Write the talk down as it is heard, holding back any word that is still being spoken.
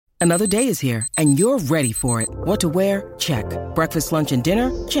Another day is here, and you're ready for it. What to wear? Check. Breakfast, lunch, and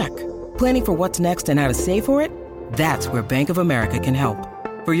dinner? Check. Planning for what's next and how to save for it? That's where Bank of America can help.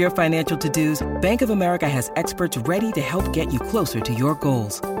 For your financial to-dos, Bank of America has experts ready to help get you closer to your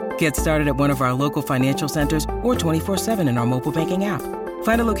goals. Get started at one of our local financial centers or 24/7 in our mobile banking app.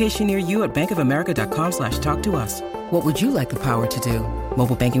 Find a location near you at bankofamerica.com/talktous. What would you like the power to do?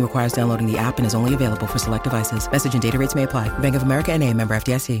 Mobile banking requires downloading the app and is only available for select devices. Message and data rates may apply. Bank of America N.A., member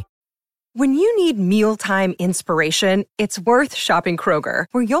FDIC. When you need mealtime inspiration, it's worth shopping Kroger,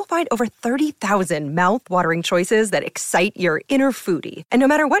 where you'll find over 30,000 mouth-watering choices that excite your inner foodie. And no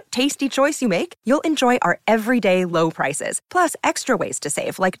matter what tasty choice you make, you'll enjoy our everyday low prices, plus extra ways to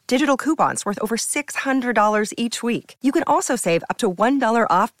save, like digital coupons worth over $600 each week. You can also save up to $1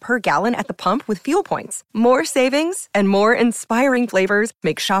 off per gallon at the pump with fuel points. More savings and more inspiring flavors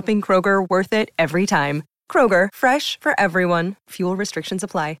make shopping Kroger worth it every time. Kroger, fresh for everyone. Fuel restrictions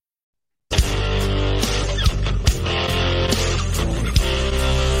apply.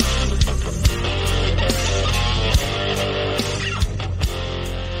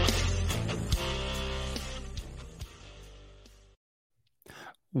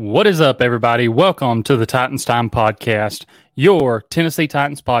 What is up, everybody? Welcome to the Titans Time Podcast, your Tennessee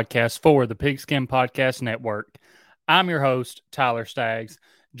Titans podcast for the Pigskin Podcast Network. I'm your host, Tyler Staggs.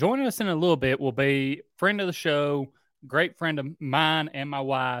 Joining us in a little bit will be friend of the show, great friend of mine and my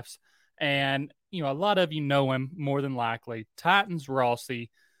wife's, and a lot of you know him more than likely, Titans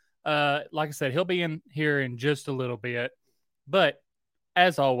Rossi. Like I said, he'll be in here in just a little bit, but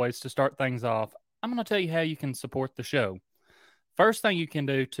as always, to start things off, I'm going to tell you how you can support the show. First thing you can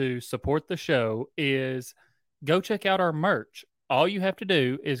do to support the show is go check out our merch. All you have to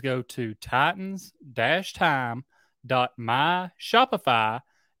do is go to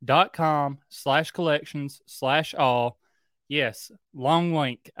titans-time.myshopify.com/collections/all. Yes, long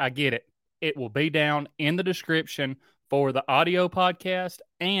link. I get it. It will be down in the description for the audio podcast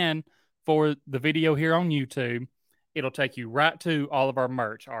and for the video here on YouTube. It'll take you right to all of our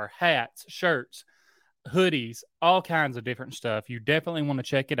merch, our hats, shirts, hoodies, all kinds of different stuff. You definitely want to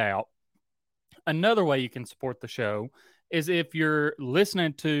check it out. Another way you can support the show is if you're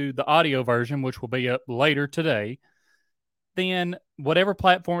listening to the audio version, which will be up later today, then whatever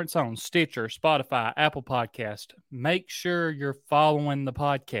platform it's on, Stitcher, Spotify, Apple Podcast, make sure you're following the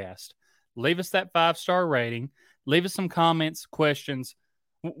podcast. Leave us that 5-star rating. Leave us some comments, questions.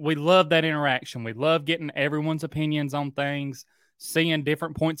 We love that interaction. We love getting everyone's opinions on things, seeing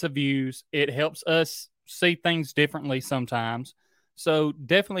different points of views. It helps us see things differently sometimes. So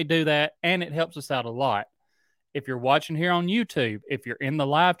definitely do that, and it helps us out a lot. If you're watching here on YouTube, if you're in the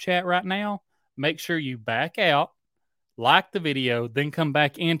live chat right now, make sure you back out, like the video, then come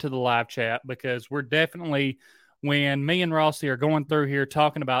back into the live chat, because we're definitely, when me and Rossi are going through here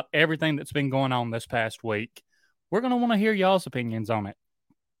talking about everything that's been going on this past week, we're going to want to hear y'all's opinions on it.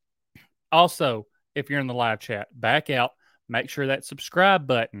 Also, if you're in the live chat, back out. Make sure that subscribe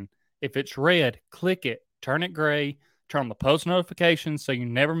button, if it's red, click it, turn it gray, turn on the post notifications so you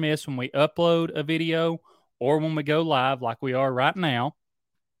never miss when we upload a video or when we go live like we are right now.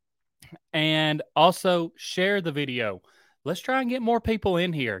 And also share the video. Let's try and get more people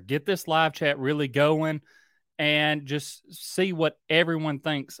in here. Get this live chat really going and just see what everyone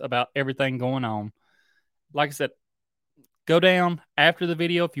thinks about everything going on. Like I said, go down after the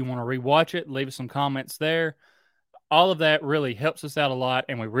video if you want to rewatch it. Leave us some comments there. All of that really helps us out a lot,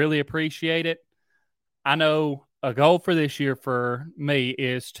 and we really appreciate it. I know a goal for this year for me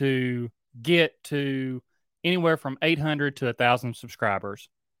is to get to anywhere from 800 to 1,000 subscribers.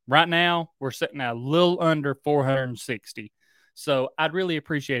 Right now, we're sitting at a little under 460. So I'd really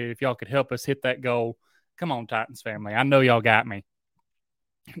appreciate it if y'all could help us hit that goal. Come on, Titans family. I know y'all got me.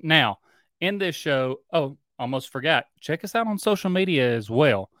 Now, in this show, almost forgot, check us out on social media as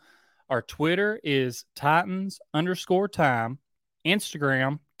well. Our Twitter is Titans_time,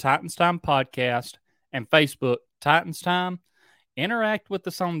 Instagram, Titans Time Podcast, and Facebook, Titans Time. Interact with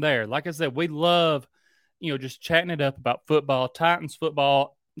us on there. Like I said, we love, just chatting it up about football, Titans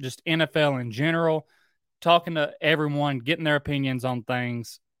football, just NFL in general, talking to everyone, getting their opinions on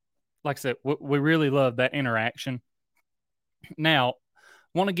things. Like I said, we really love that interaction. Now,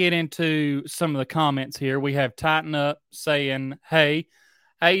 want to get into some of the comments here. We have Tighten Up saying, hey,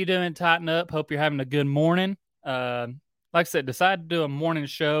 how you doing, Tighten Up? Hope you're having a good morning. Like I said, decided to do a morning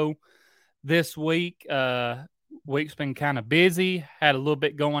show this week. Week's been kind of busy. Had a little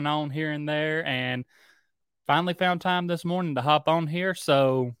bit going on here and there, and finally found time this morning to hop on here.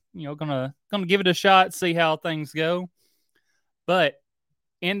 So, gonna give it a shot, see how things go. But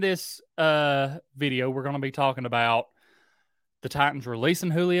in this video, we're going to be talking about the Titans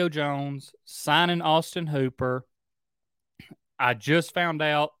releasing Julio Jones, signing Austin Hooper. I just found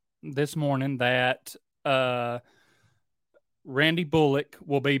out this morning that Randy Bullock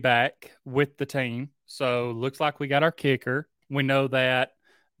will be back with the team. So looks like we got our kicker. We know that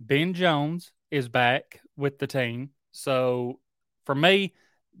Ben Jones is back with the team. So for me,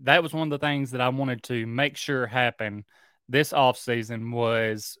 that was one of the things that I wanted to make sure happened this offseason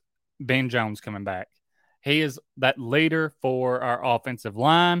was Ben Jones coming back. He is that leader for our offensive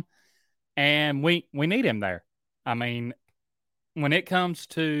line, and we need him there. I mean, when it comes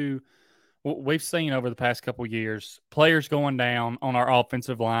to what we've seen over the past couple of years, players going down on our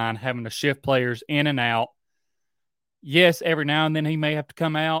offensive line, having to shift players in and out. Yes, every now and then he may have to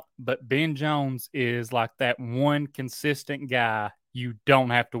come out, but Ben Jones is like that one consistent guy you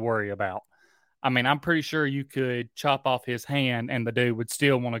don't have to worry about. I mean, I'm pretty sure you could chop off his hand and the dude would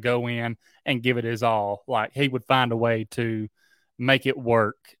still want to go in and give it his all. Like, he would find a way to make it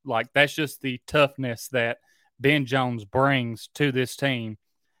work. Like, that's just the toughness that Ben Jones brings to this team.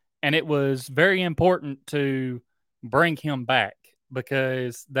 And it was very important to bring him back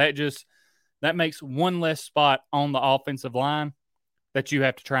because that makes one less spot on the offensive line that you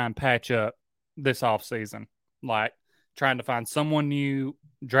have to try and patch up this offseason. Like, trying to find someone new,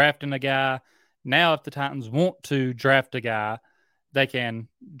 drafting a guy. Now, if the Titans want to draft a guy, they can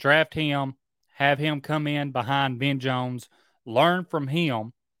draft him, have him come in behind Ben Jones, learn from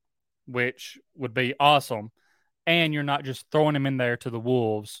him, which would be awesome. And you're not just throwing him in there to the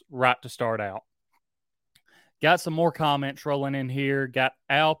Wolves right to start out. Got some more comments rolling in here. Got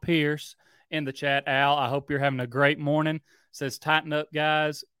Al Pierce in the chat. Al, I hope you're having a great morning. Says, tighten up,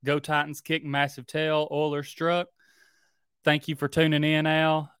 guys. Go Titans, kick massive tail. Oilers struck. Thank you for tuning in,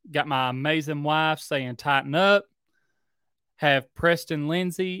 Al. Got my amazing wife saying tighten up. Have Preston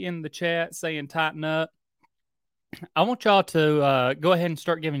Lindsay in the chat saying tighten up. I want y'all to go ahead and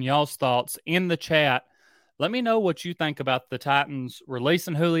start giving y'all's thoughts in the chat. Let me know what you think about the Titans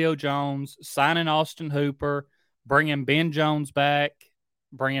releasing Julio Jones, signing Austin Hooper, bringing Ben Jones back,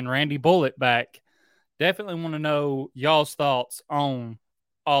 bringing Randy Bullock back. Definitely want to know y'all's thoughts on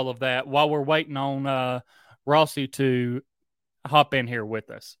all of that while we're waiting on Rossi to hop in here with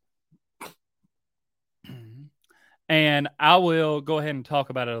us. And I will go ahead and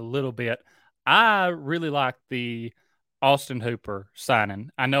talk about it a little bit. I really like the Austin Hooper signing.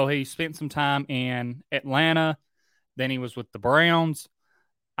 I know he spent some time in Atlanta. Then he was with the Browns.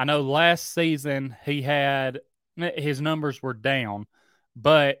 I know last season his numbers were down,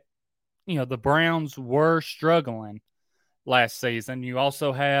 but the Browns were struggling last season. You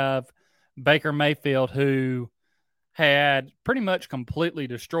also have Baker Mayfield, who had pretty much completely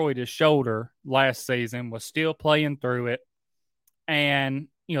destroyed his shoulder last season, was still playing through it. And,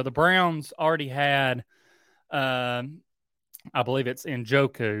 the Browns already had, I believe it's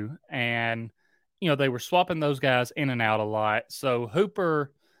Njoku, and, they were swapping those guys in and out a lot. So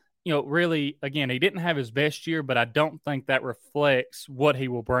Hooper, really, again, he didn't have his best year, but I don't think that reflects what he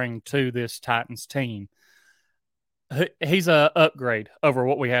will bring to this Titans team. He's an upgrade over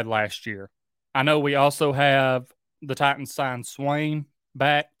what we had last year. I know we also have the Titans signed Swain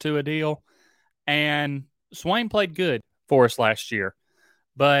back to a deal, and Swain played good for us last year,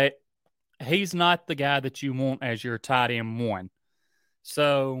 but he's not the guy that you want as your tight end one.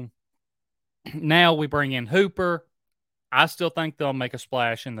 So now we bring in Hooper. I still think they'll make a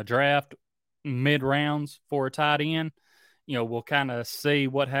splash in the draft mid-rounds for a tight end. We'll kind of see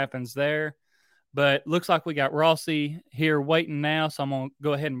what happens there. But looks like we got Rossi here waiting now, so I'm going to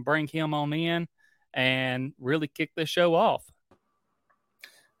go ahead and bring him on in and really kick this show off.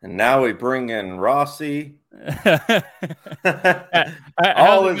 And now we bring in Rossi.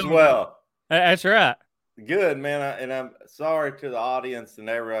 All is well. That's right. Good, man. And I'm sorry to the audience and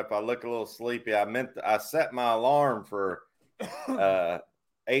everyone if I look a little sleepy. I set my alarm for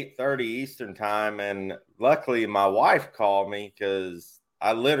 8:30 Eastern time, and luckily my wife called me because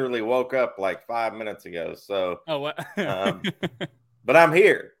I literally woke up like 5 minutes ago. So, but I'm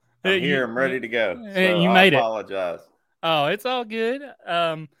here. I'm ready to go. So you made it. I apologize. Oh, it's all good.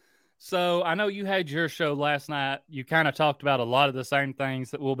 So I know you had your show last night. You kind of talked about a lot of the same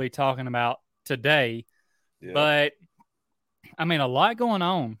things that we'll be talking about today. Yeah. But, I mean, a lot going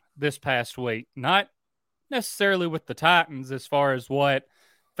on this past week. Not necessarily with the Titans as far as what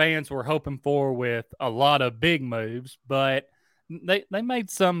fans were hoping for with a lot of big moves, but they made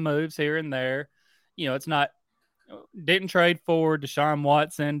some moves here and there. It's not – didn't trade for Deshaun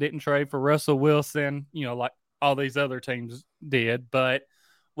Watson, didn't trade for Russell Wilson, like all these other teams did. But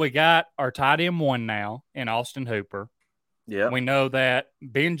we got our tight end one now in Austin Hooper. Yeah. We know that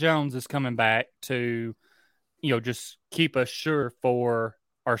Ben Jones is coming back to just keep us sure for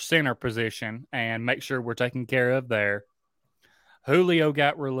our center position and make sure we're taken care of there. Julio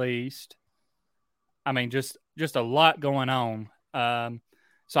got released. I mean, just a lot going on.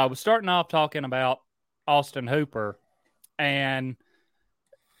 So I was starting off talking about Austin Hooper, and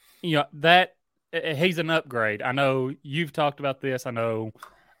that he's an upgrade. I know you've talked about this. I know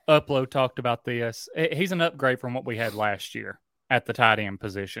Upload talked about this. He's an upgrade from what we had last year at the tight end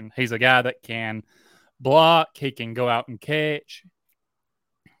position. He's a guy that can block. He can go out and catch.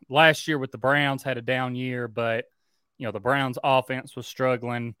 Last year with the Browns had a down year, but the Browns offense was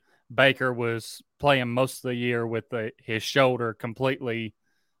struggling. Baker was playing most of the year with his shoulder completely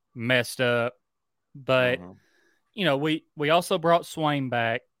messed up. But, we also brought Swaim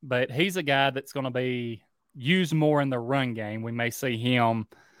back, but he's a guy that's going to be used more in the run game. We may see him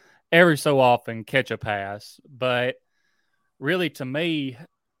every so often catch a pass. But really, to me,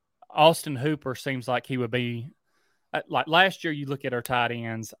 Austin Hooper seems like he would be like last year. You look at our tight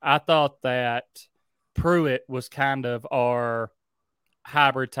ends. I thought that Pruitt was kind of our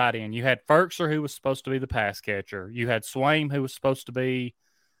hybrid tight end. You had Ferkser, who was supposed to be the pass catcher. You had Swaim, who was supposed to be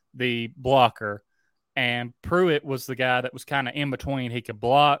the blocker. And Pruitt was the guy that was kind of in between. He could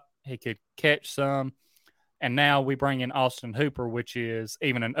block, he could catch some. And now we bring in Austin Hooper, which is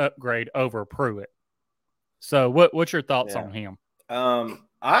even an upgrade over Pruitt. So what's your thoughts on him?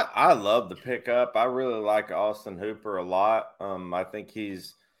 I love the pickup. I really like Austin Hooper a lot. I think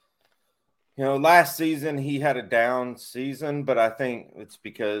he's, last season he had a down season, but I think it's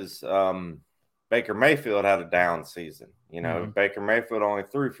because Baker Mayfield had a down season. Baker Mayfield only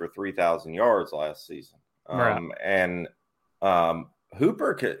threw for 3,000 yards last season. Right. And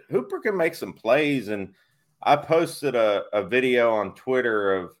Hooper can make some plays. And I posted a video on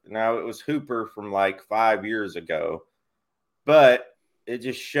Twitter now it was Hooper from like 5 years ago, but it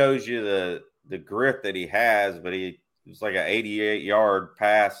just shows you the grit that he has. But it was like an 88-yard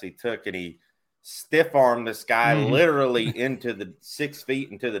pass he took, and he stiff-armed this guy literally into the 6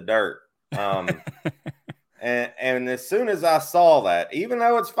 feet into the dirt. And as soon as I saw that, even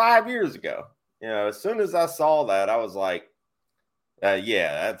though it's 5 years ago, as soon as I saw that, I was like,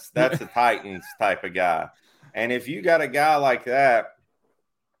 that's a Titans type of guy. And if you got a guy like that,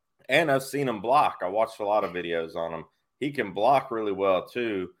 and I've seen him block, I watched a lot of videos on him. He can block really well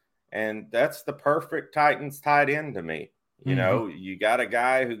too. And that's the perfect Titans tight end to me. You got a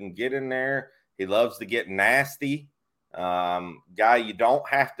guy who can get in there. He loves to get nasty. Guy you don't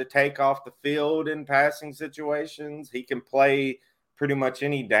have to take off the field in passing situations. He can play pretty much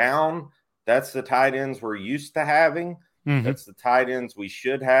any down. That's the tight ends we're used to having. That's the tight ends we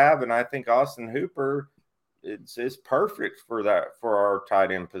should have. And I think Austin Hooper is perfect for our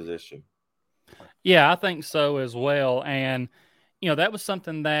tight end position. Yeah, I think so as well. And, that was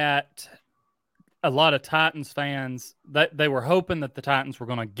something that a lot of Titans fans, that they were hoping that the Titans were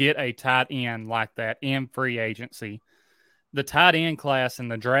going to get a tight end like that in free agency. The tight end class in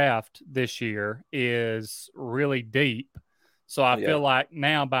the draft this year is really deep. So I feel like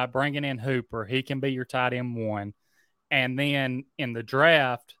now by bringing in Hooper, he can be your tight end one. And then in the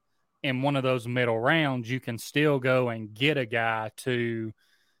draft, in one of those middle rounds, you can still go and get a guy to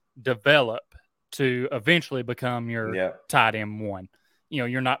develop to eventually become your tight end one.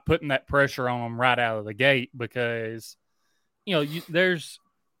 You're not putting that pressure on them right out of the gate because, there's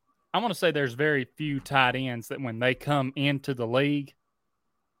very few tight ends that when they come into the league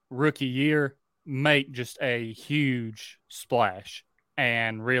rookie year make just a huge splash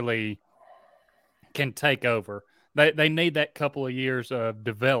and really can take over. They need that couple of years of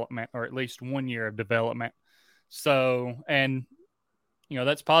development, or at least 1 year of development. So, and,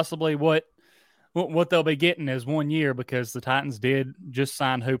 that's possibly what they'll be getting is 1 year, because the Titans did just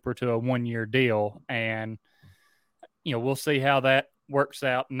sign Hooper to a 1 year deal. And, we'll see how that works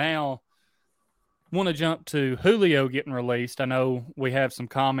out. Now, want to jump to Julio getting released. I know we have some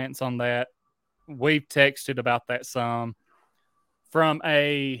comments on that. We've texted about that some. From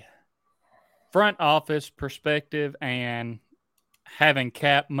a front office perspective and having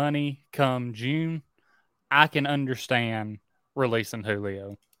cap money come June, I can understand releasing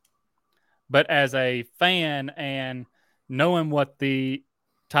Julio. But as a fan and knowing what the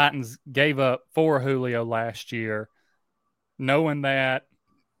Titans gave up for Julio last year, knowing that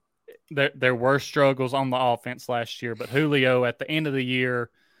there were struggles on the offense last year, but Julio at the end of the year,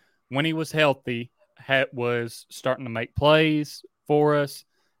 when he was healthy, was starting to make plays for us.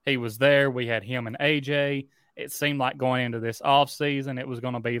 He was there. We had him and AJ. It seemed like going into this offseason, it was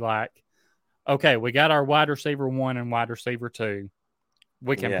going to be like, okay, we got our wide receiver 1 and wide receiver 2.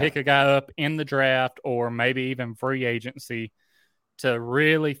 We can pick a guy up in the draft or maybe even free agency to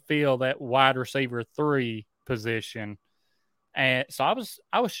really fill that wide receiver 3 position. And so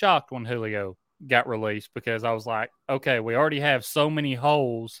I was shocked when Julio got released because I was like, okay, we already have so many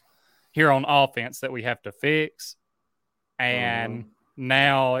holes here on offense that we have to fix. And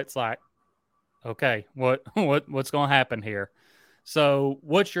now it's like, okay, what's going to happen here? So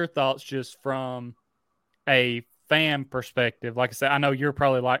what's your thoughts just from a fan perspective? Like I said, I know you're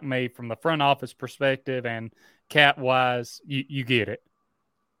probably like me from the front office perspective and cap wise, you get it.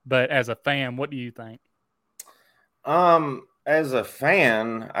 But as a fan, what do you think? As a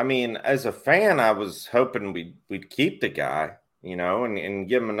fan, I was hoping we'd keep the guy, and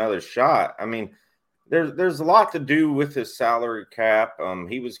give him another shot. I mean, there's a lot to do with his salary cap.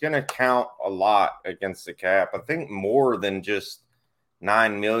 He was going to count a lot against the cap. I think more than just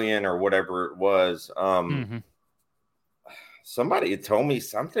 $9 million or whatever it was. Somebody had told me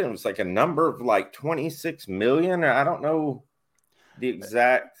something. It was like a number of like 26 million. I don't know the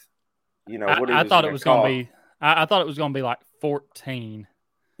exact, what I thought it was going to be. I thought it was going to be like 14.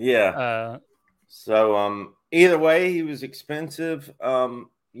 Yeah. So either way, he was expensive.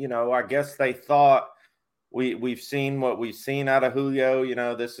 I guess they thought we've seen what we've seen out of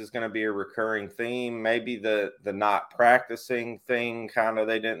Julio. This is going to be a recurring theme. Maybe the not practicing thing kind of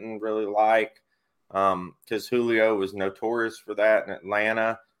they didn't really like because Julio was notorious for that in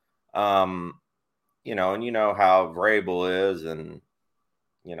Atlanta. And how Vrabel is and,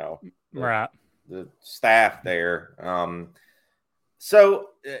 right. The staff there. So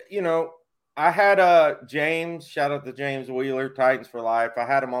I had James, shout out to James Wheeler, Titans for Life. I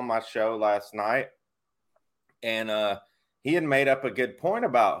had him on my show last night, and he had made up a good point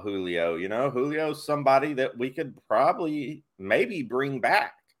about Julio. Julio's somebody that we could probably maybe bring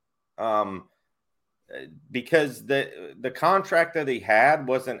back because the contract that he had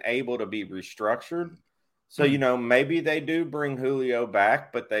wasn't able to be restructured. So, maybe they do bring Julio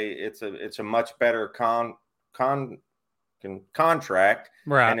back, but it's a much better contract,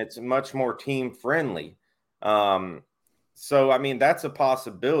 right? And it's much more team friendly. So, I mean, that's a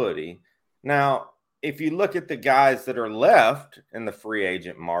possibility. Now, if you look at the guys that are left in the free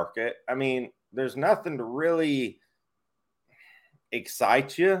agent market, I mean, there's nothing to really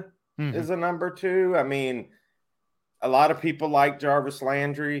excite you as a number two. I mean, a lot of people like Jarvis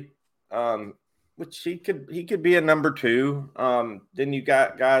Landry. Which he could be a number two. Then you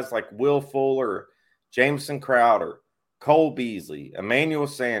got guys like Will Fuller, Jameson Crowder, Cole Beasley, Emmanuel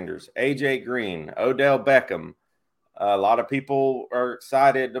Sanders, AJ Green, Odell Beckham. A lot of people are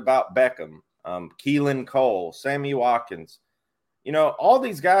excited about Beckham. Keelan Cole, Sammy Watkins. All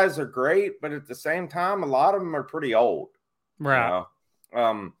these guys are great, but at the same time, a lot of them are pretty old. Right.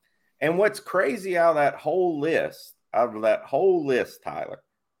 And what's crazy out of that whole list, Tyler,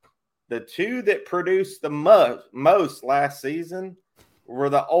 the two that produced the most last season were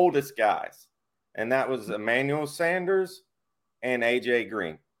the oldest guys, and that was Emmanuel Sanders and A.J.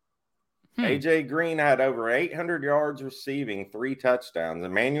 Green. A.J. Green had over 800 yards receiving, 3 touchdowns.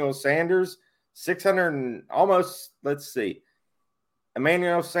 Emmanuel Sanders, 600 almost, let's see.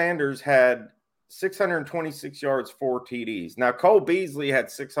 Emmanuel Sanders had 626 yards, 4 TDs. Now, Cole Beasley had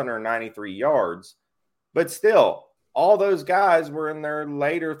 693 yards, but still – all those guys were in their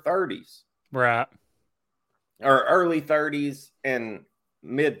later 30s. Right. Or early 30s and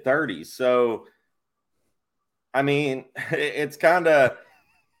mid 30s. So, I mean, it's kind of,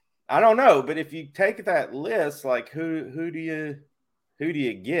 I don't know, but if you take that list, like who do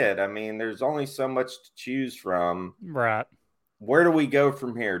you get? I mean, there's only so much to choose from. Right. Where do we go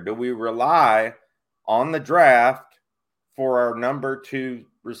from here? Do we rely on the draft for our number 2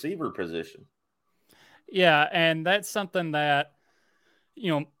 receiver position? Yeah, and that's something that,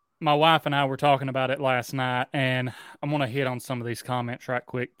 my wife and I were talking about it last night, and I'm going to hit on some of these comments right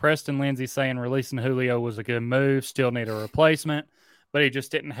quick. Preston Lindsay saying releasing Julio was a good move, still need a replacement, but he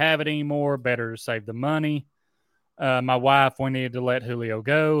just didn't have it anymore, better to save the money. My wife, we needed to let Julio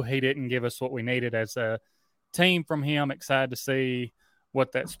go. He didn't give us what we needed as a team from him. Excited to see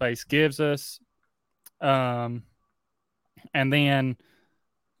what that space gives us. And then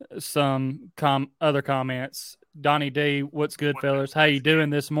some other comments. Donnie D, what's good, fellas? How you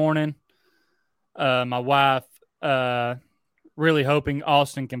doing this morning? My wife really hoping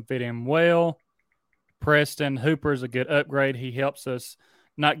Austin can fit in well. Preston, Hooper's a good upgrade. He helps us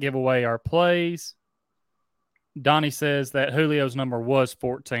not give away our plays. Donnie says that Julio's number was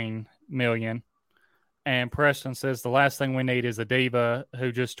 14 million. And Preston says the last thing we need is a diva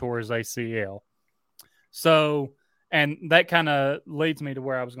who just tore his ACL. So, and that kind of leads me to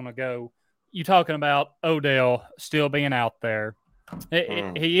where I was going to go. You talking about Odell still being out there.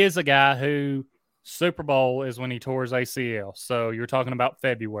 He is a guy who Super Bowl is when he tore his ACL. So you're talking about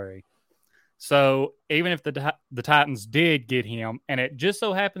February. So even if the Titans did get him, and it just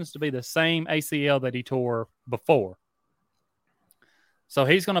so happens to be the same ACL that he tore before, so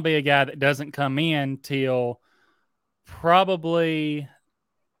he's going to be a guy that doesn't come in till probably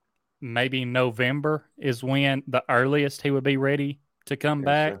maybe November is when the earliest he would be ready to come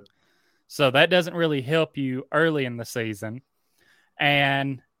back. Sure. So that doesn't really help you early in the season.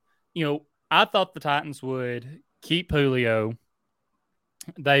 And, I thought the Titans would keep Julio.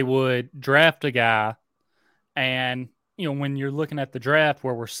 They would draft a guy. And, when you're looking at the draft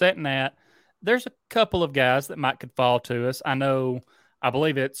where we're sitting at, there's a couple of guys that could fall to us. I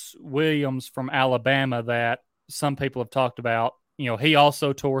believe it's Williams from Alabama that some people have talked about. He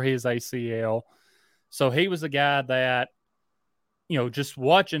also tore his ACL. So he was a guy that, just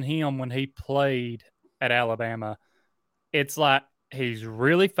watching him when he played at Alabama, it's like he's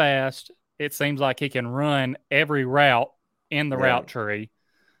really fast. It seems like he can run every route in the route tree.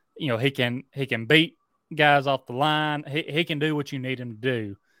 He can beat guys off the line. He can do what you need him to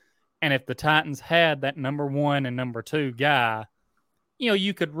do. And if the Titans had that number 1 and number 2 guy,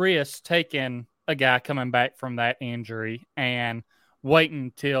 you could risk taking a guy coming back from that injury and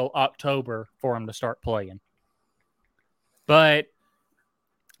waiting till October for him to start playing. But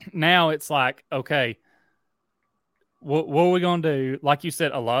now it's like, okay, what are we going to do? Like you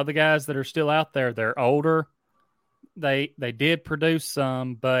said, a lot of the guys that are still out there, they're older. They did produce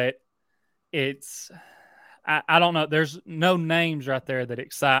some, but I don't know. There's no names right there that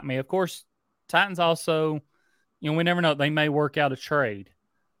excite me. Of course, Titans also, we never know. They may work out a trade.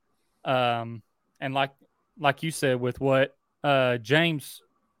 And like you said, with what James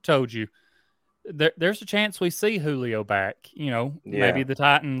told you, there's a chance we see Julio back. Maybe the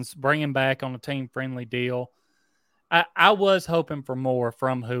Titans bring him back on a team-friendly deal. I was hoping for more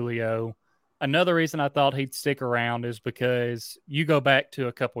from Julio. Another reason I thought he'd stick around is because you go back to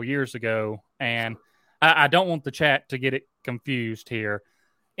a couple years ago, and I don't want the chat to get it confused here.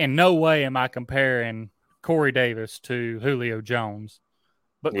 In no way am I comparing Corey Davis to Julio Jones.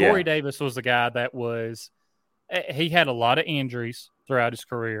 But Corey Davis was a guy that he had a lot of injuries throughout his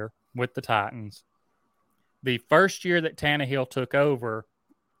career with the Titans. The first year that Tannehill took over,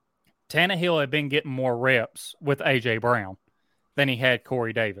 Tannehill had been getting more reps with A.J. Brown than he had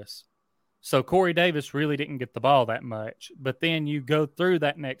Corey Davis. So Corey Davis really didn't get the ball that much. But then you go through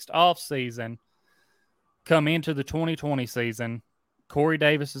that next offseason, come into the 2020 season, Corey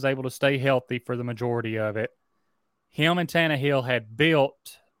Davis is able to stay healthy for the majority of it. Him and Tannehill had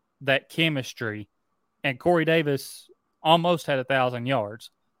built that chemistry, and Corey Davis almost had 1,000 yards.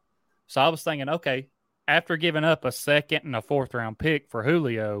 So I was thinking, okay, after giving up a second and a fourth-round pick for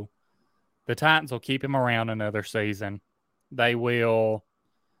Julio, the Titans will keep him around another season. They will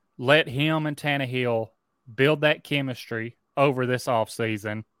let him and Tannehill build that chemistry over this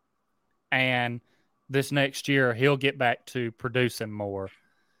offseason, and this next year he'll get back to producing more.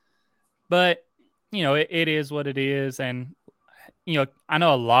 But, it is what it is, and, I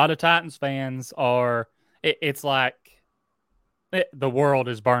know a lot of Titans fans are – it's like the world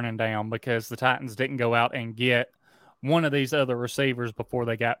is burning down because the Titans didn't go out and get one of these other receivers before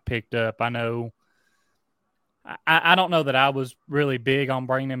they got picked up. I know I don't know that I was really big on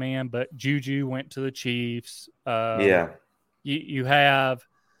bringing him in, but Juju went to the Chiefs. You have,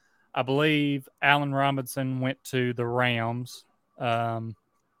 I believe, Allen Robinson went to the Rams. And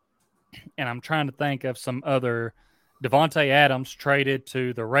I'm trying to think of some other. Devontae Adams traded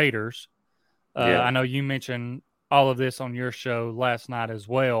to the Raiders. I know you mentioned all of this on your show last night as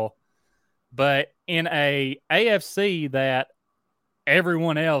well. But in a AFC that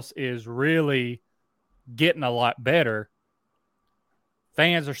everyone else is really getting a lot better,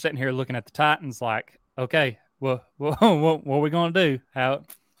 fans are sitting here looking at the Titans like, okay, well, what are we going to do?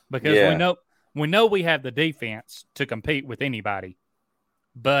 Because we know we have the defense to compete with anybody,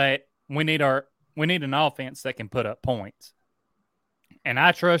 but we need an offense that can put up points. And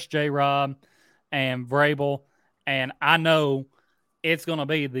I trust J-Rob and Vrabel, and I know it's going to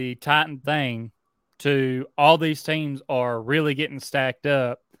be the Titan thing to all these teams are really getting stacked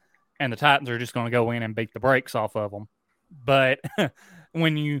up, and the Titans are just going to go in and beat the brakes off of them. But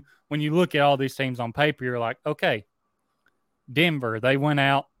when you look at all these teams on paper, you're like, okay, Denver, they went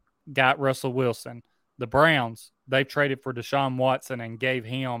out, got Russell Wilson. The Browns, they traded for Deshaun Watson and gave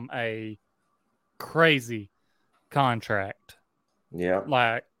him a crazy contract. Yeah.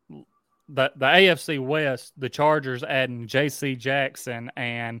 Like the AFC West, the Chargers adding J.C. Jackson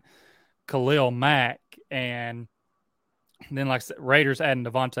and Khalil Mack, and then like Raiders adding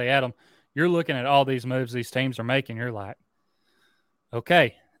Devontae Adams. You're looking at all these moves these teams are making. You're like,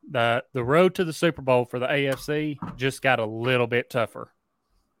 okay, the road to the Super Bowl for the AFC just got a little bit tougher.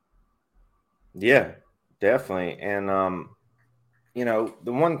 Yeah, definitely. And the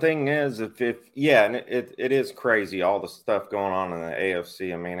one thing is and it is crazy, all the stuff going on in the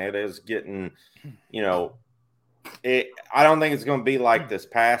AFC. I mean, it is getting, I don't think it's going to be like this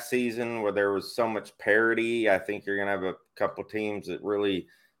past season where there was so much parity. I think you're going to have a couple teams that really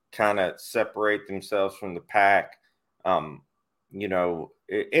kind of separate themselves from the pack.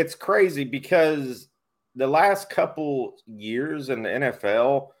 It's crazy because the last couple years in the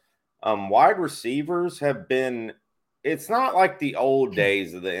NFL, wide receivers have been, it's not like the old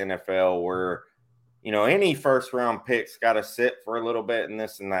days of the NFL where, any first round picks got to sit for a little bit and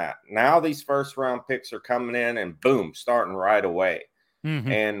this and that. Now these first round picks are coming in and boom, starting right away.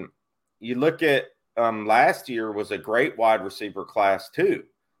 Mm-hmm. And you look at last year was a great wide receiver class too.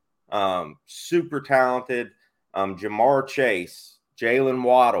 Super talented. Jamar Chase, Jalen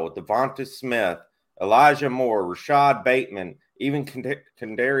Waddle, Devonta Smith, Elijah Moore, Rashad Bateman, even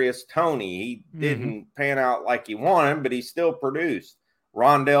Kadarius Toney. He didn't pan out like he wanted, but he still produced.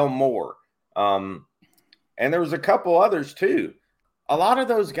 Rondale Moore. And there was a couple others too. A lot of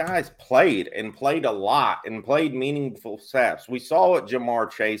those guys played a lot and played meaningful snaps. We saw what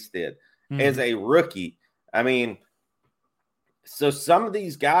Jamar Chase did as a rookie. I mean, so some of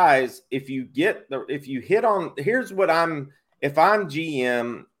these guys, if I'm the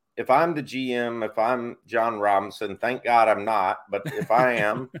GM, if I'm John Robinson, thank God I'm not, but if I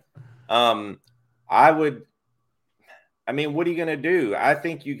am, what are you going to do? I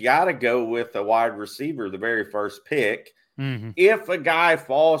think you got to go with a wide receiver, the very first pick. Mm-hmm. If a guy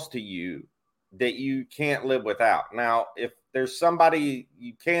falls to you that you can't live without. Now, if there's somebody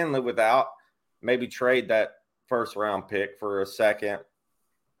you can live without, maybe trade that first round pick for a second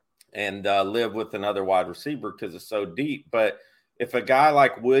and live with another wide receiver because it's so deep. But if a guy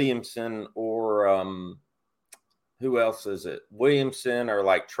like Williamson or who else is it? Williamson or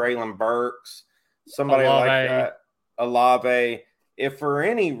like Treylon Burks, somebody like that, Olave, if for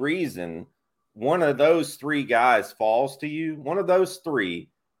any reason one of those three guys falls to you at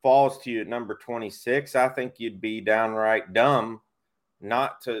number 26, I think you'd be downright dumb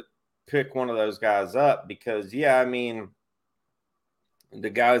not to pick one of those guys up because, the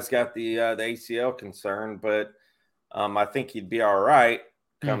guy's got the ACL concern, but I think he'd be all right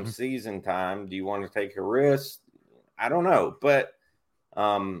come season time. Do you want to take a risk? I don't know, but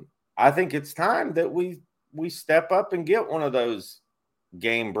I think it's time that we step up and get one of those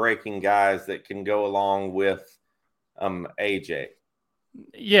game-breaking guys that can go along with AJ.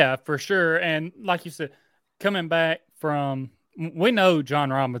 Yeah, for sure. And like you said, coming back from, we know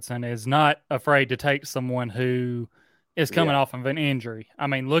John Robinson is not afraid to take someone who is coming off of an injury. I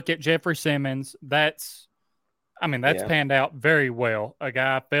mean, look at Jeffrey Simmons. That's panned out very well. A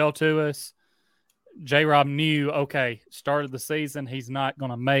guy fell to us. J-Rob knew, start of the season, he's not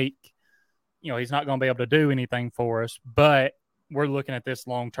going to he's not going to be able to do anything for us, but we're looking at this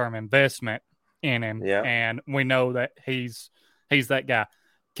long-term investment in him. Yeah. And we know that he's that guy.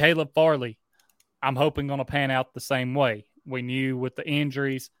 Caleb Farley, I'm hoping going to pan out the same way. We knew with the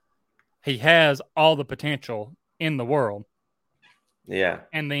injuries, he has all the potential in the world. Yeah.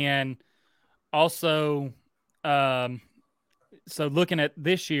 And then also, so looking at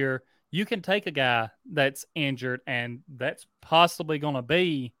this year, you can take a guy that's injured and that's possibly going to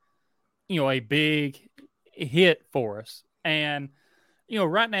be, a big hit for us. And,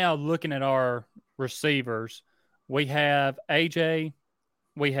 right now looking at our receivers, we have AJ,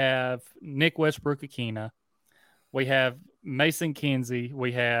 we have Nick Westbrook-Ikhine, we have Mason Kinsey,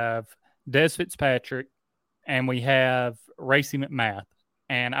 we have Des Fitzpatrick, and we have Racey McMath.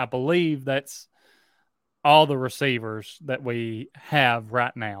 And I believe that's all the receivers that we have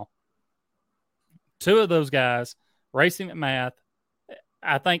right now. Two of those guys, Racey McMath,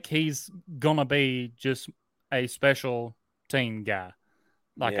 I think he's going to be just a special team guy.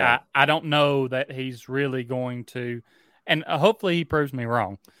 I don't know that he's really going to, and hopefully he proves me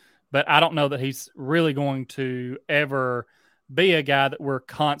wrong, but I don't know that he's really going to ever be a guy that we're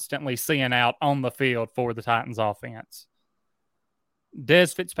constantly seeing out on the field for the Titans offense. Des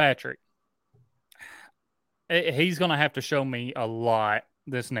Fitzpatrick, he's going to have to show me a lot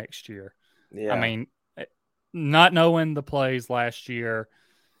this next year. Yeah. I mean, not knowing the plays last year,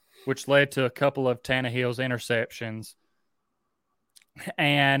 which led to a couple of Tannehill's interceptions,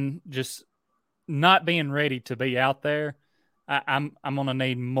 and just not being ready to be out there, I'm going to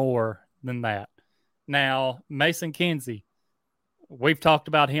need more than that. Now, Mason Kinsey, we've talked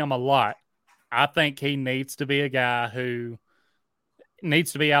about him a lot. I think he needs to be a guy who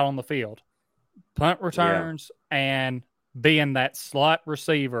needs to be out on the field, punt returns, and being that slot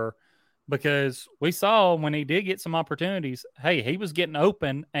receiver. Because we saw when he did get some opportunities, he was getting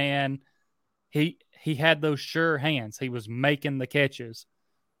open and he had those sure hands. He was making the catches,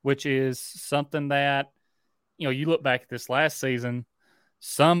 which is something that, you look back at this last season,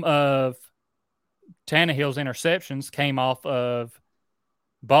 some of Tannehill's interceptions came off of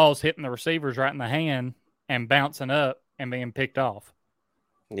balls hitting the receivers right in the hand and bouncing up and being picked off.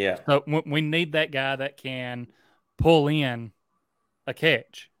 Yeah. So we need that guy that can pull in a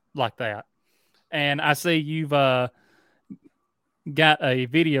catch like that. And I see you've got a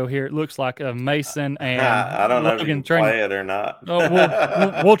video here. It looks like a Mason and I don't know if you can play it or not.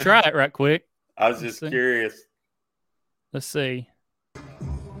 We'll try it right quick. I was just curious. Let's see.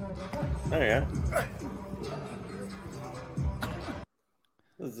 There you go.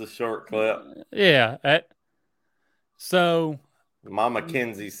 This is a short clip. Yeah. So Mama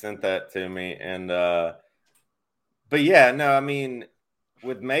Kinsey sent that to me. And but yeah, no, I mean,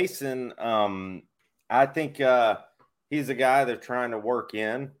 with Mason, I think he's a guy they're trying to work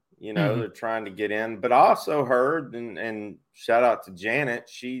in. They're trying to get in. But I also heard, and shout out to Janet,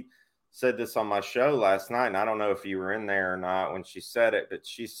 she said this on my show last night, and I don't know if you were in there or not when she said it, but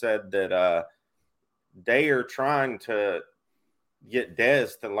she said that they are trying to get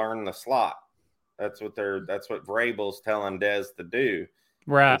Dez to learn the slot. That's what Vrabel's telling Dez to do.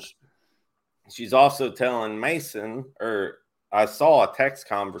 Right. She's also telling Mason, or I saw a text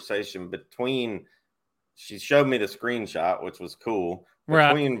conversation between, she showed me the screenshot, which was cool,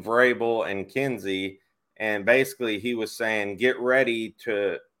 between Vrabel and Kinsey, and basically he was saying, get ready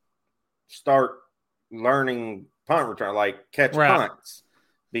to start learning punt return, like catch punts,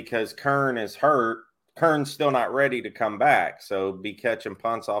 because Kern is hurt. Kern's still not ready to come back, so be catching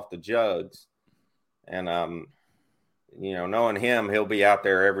punts off the jugs. And knowing him, he'll be out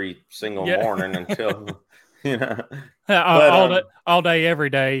there every single morning until all day, every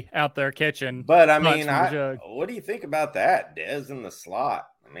day out there catching. But I mean, what do you think about that, Dez in the slot?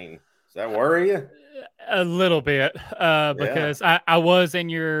 I mean, does that worry you? A little bit, because I was in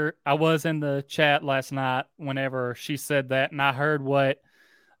the chat last night whenever she said that, and I heard what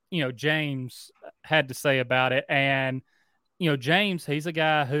James had to say about it. And James, he's a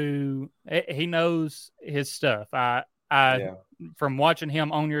guy who he knows his stuff. I from watching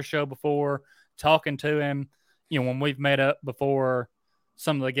him on your show before, talking to him, when we've met up before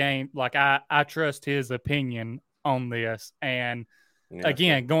some of the game, like I trust his opinion on this. And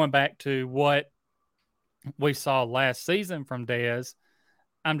again, going back to what we saw last season from Dez,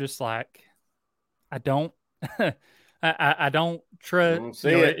 I'm just like, I don't I don't trust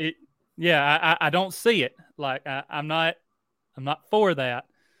it. I don't see it. Like I'm not for that.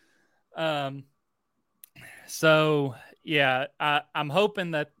 So yeah, I'm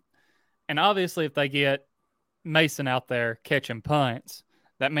hoping that, and obviously if they get Mason out there catching punts,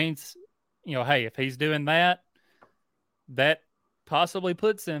 that means, hey, if he's doing that, that possibly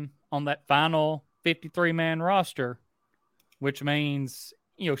puts him on that final 53-man roster, which means,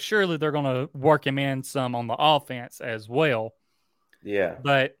 surely they're going to work him in some on the offense as well. Yeah.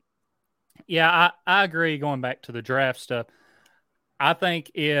 But yeah, I agree. Going back to the draft stuff, I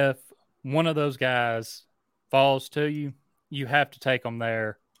think if one of those guys falls to you, you have to take them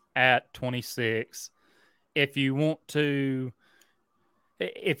there at 26. If you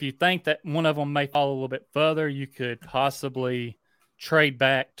think that one of them may fall a little bit further, you could possibly trade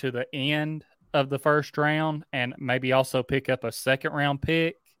back to the end of the first round and maybe also pick up a second round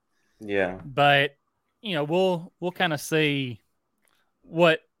pick. Yeah. But, we'll kind of see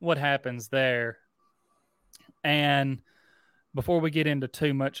what happens there. And before we get into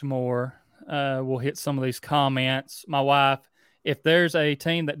too much more, we'll hit some of these comments. My wife, if there's a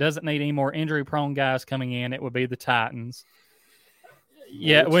team that doesn't need any more injury-prone guys coming in, it would be the Titans.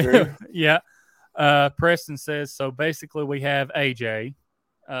 Yeah, Preston says, so basically we have AJ.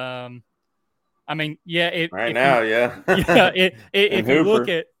 I mean, yeah.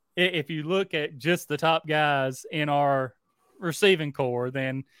 If you look at just the top guys in our receiving core,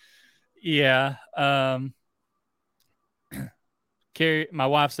 then yeah. Carrie, my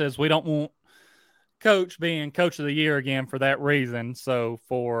wife says we don't want Coach being Coach of the Year again for that reason. So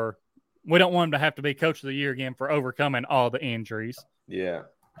we don't want him to have to be Coach of the Year again for overcoming all the injuries. Yeah.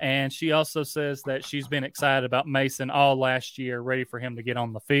 And she also says that she's been excited about Mason all last year, ready for him to get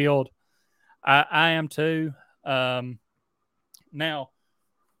on the field. I am too. Now,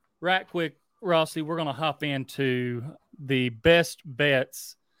 right quick, Rossi, we're going to hop into the best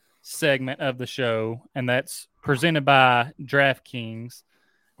bets segment of the show, and that's presented by DraftKings.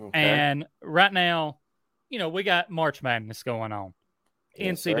 Okay. And right now, we got March Madness going on.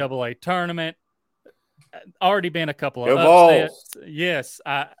 Yes, NCAA tournament. Already been a couple of upsets. Yes.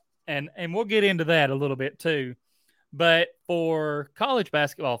 And we'll get into that a little bit too. But for college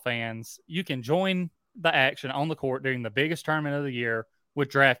basketball fans, you can join the action on the court during the biggest tournament of the year with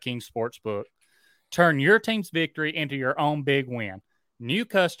DraftKings Sportsbook. Turn your team's victory into your own big win. New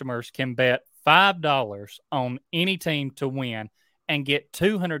customers can bet $5 on any team to win and get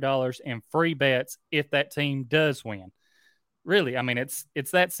 $200 in free bets if that team does win. Really, I mean, it's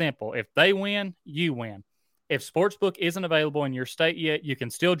that simple. If they win, you win. If Sportsbook isn't available in your state yet, you can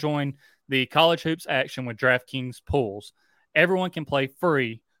still join the college hoops action with DraftKings pools. Everyone can play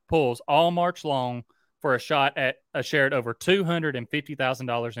free pools all March long for a shot at a shared over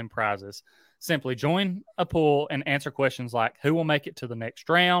 $250,000 in prizes. Simply join a pool and answer questions like who will make it to the next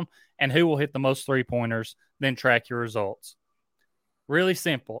round and who will hit the most three-pointers, then track your results. Really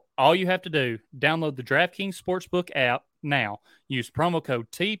simple. All you have to do, download the DraftKings Sportsbook app now. Use promo code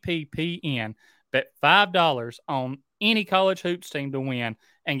TPPN. Bet $5 on any college hoops team to win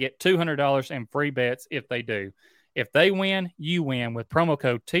and get $200 in free bets if they do. If they win, you win with promo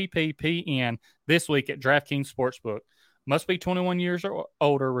code TPPN this week at DraftKings Sportsbook. Must be 21 years or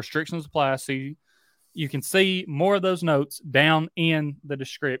older. Restrictions apply. So you can see more of those notes down in the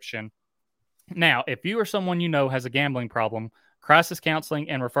description. Now, if you or someone you know has a gambling problem, crisis counseling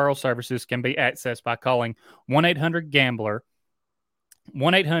and referral services can be accessed by calling 1-800-GAMBLER,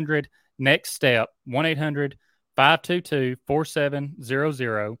 1-800-NEXT-STEP,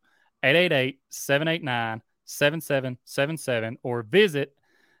 1-800-522-4700, 888-789-7777, or visit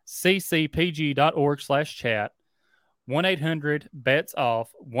ccpg.org/chat,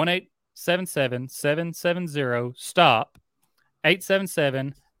 1-800-BETS-OFF, 1-877-770-STOP,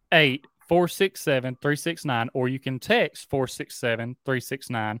 877-8-467-369, or you can text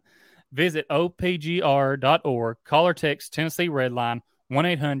 467-369. Visit opgr.org. Call or text Tennessee Redline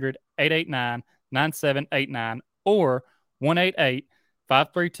 1-800-889-9789 or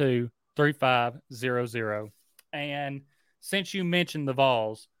 1-888-532-3500. And since you mentioned the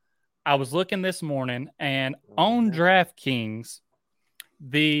Vols, I was looking this morning, and on DraftKings,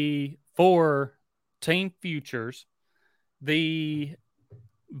 for team futures, the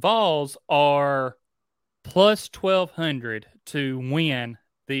Vols are plus 1,200 to win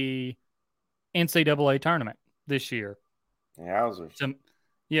the NCAA tournament this year. Yowzers.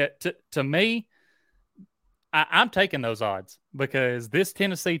 To me, I'm taking those odds because this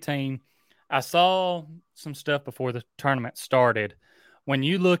Tennessee team, I saw some stuff before the tournament started. When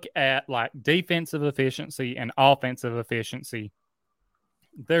you look at like defensive efficiency and offensive efficiency,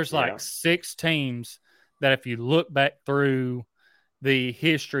 there's like 6 teams that if you look back through the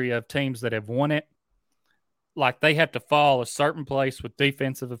history of teams that have won it, like they have to fall a certain place with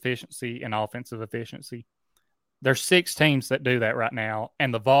defensive efficiency and offensive efficiency. There's 6 teams that do that right now,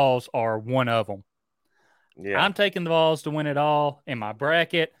 and the Vols are one of them. Yeah. I'm taking the Vols to win it all in my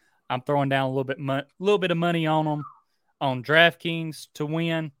bracket. I'm throwing down a little bit of money on them on DraftKings to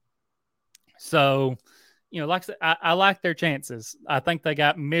win. So, like I said, I like their chances. I think they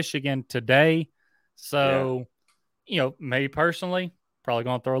got Michigan today. So, me personally, probably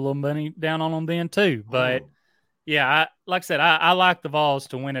going to throw a little money down on them then too. But, like I said, I like the Vols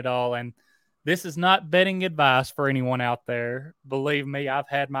to win it all. And this is not betting advice for anyone out there. Believe me, I've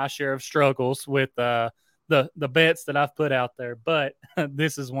had my share of struggles with the bets that I've put out there, but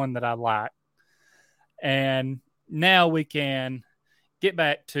this is one that I like. And now we can get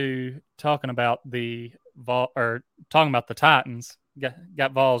back to talking about the Titans.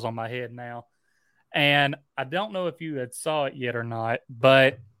 Got Vols on my head now. And I don't know if you had saw it yet or not,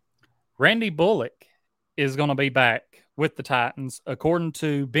 but Randy Bullock is going to be back with the Titans. According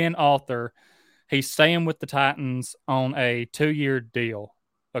to Ben Author, he's staying with the Titans on a 2-year deal,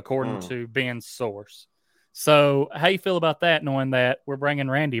 according to Ben's source. So how you feel about that, knowing that we're bringing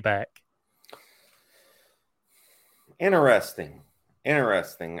Randy back? Interesting. He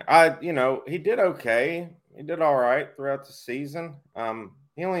did okay. He did all right throughout the season.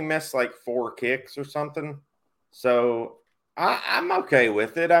 He only missed like 4 kicks or something. So I'm okay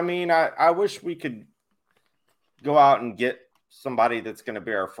with it. I mean, I wish we could go out and get somebody that's going to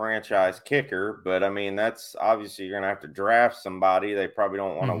be our franchise kicker. But, I mean, that's obviously you're going to have to draft somebody. They probably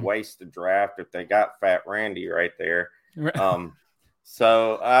don't want to waste the draft if they got Fat Randy right there.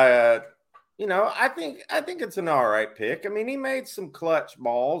 So, I think it's an all right pick. I mean, he made some clutch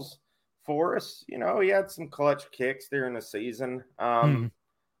balls for us. He had some clutch kicks during the season.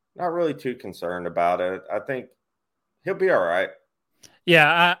 Not really too concerned about it. I think he'll be all right.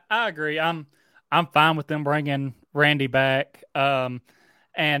 Yeah, I agree. I'm fine with them bringing Randy back. And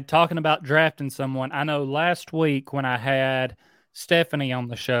talking about drafting someone, I know last week when I had Stephanie on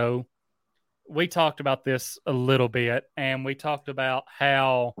the show, we talked about this a little bit, and we talked about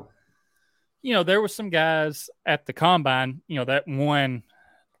how there were some guys at the combine, that one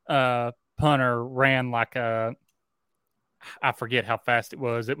punter ran like I forget how fast it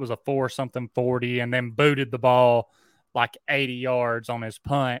was. It was a 4-something 40 and then booted the ball like 80 yards on his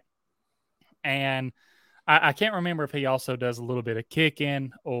punt. And I can't remember if he also does a little bit of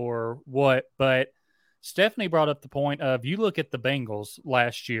kicking or what, but Stephanie brought up the point of, you look at the Bengals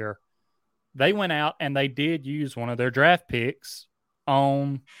last year, they went out and they did use one of their draft picks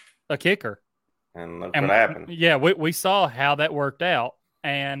on a kicker. And look what happened. Yeah, we saw how that worked out.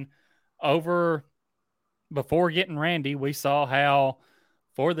 And before getting Randy, we saw how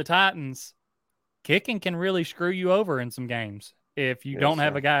for the Titans, kicking can really screw you over in some games if you don't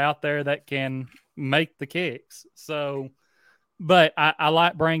have a guy out there that can make the kicks. So, but I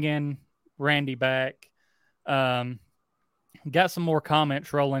like bringing Randy back. Got some more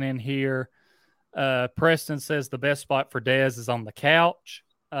comments rolling in here. Preston says the best spot for Dez is on the couch.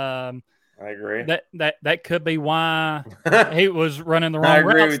 I agree. That could be why he was running the wrong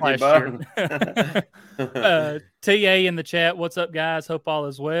routes last year. TA in the chat, what's up, guys? Hope all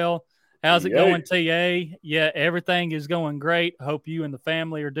is well. How's it going, TA? Yeah, everything is going great. Hope you and the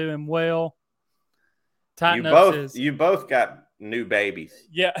family are doing well. You both got new babies.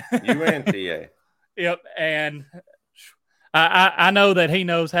 Yeah. You and TA. Yep, and I know that he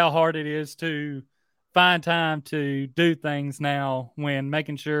knows how hard it is to find time to do things now when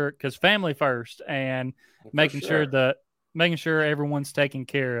making sure, because family first and making sure everyone's taken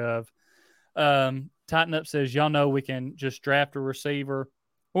care of. Tighten Up says, y'all know we can just draft a receiver.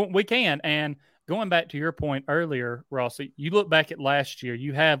 Well, we can. And going back to your point earlier, Rossi, you look back at last year,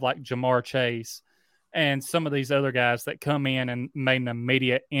 you have like Jamar Chase and some of these other guys that come in and made an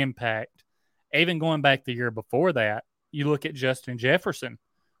immediate impact. Even going back the year before that, you look at Justin Jefferson,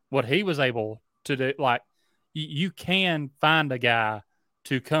 what he was able to do. Like, you can find a guy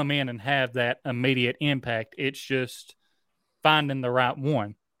to come in and have that immediate impact. It's just finding the right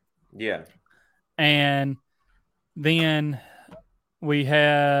one. Yeah. And then we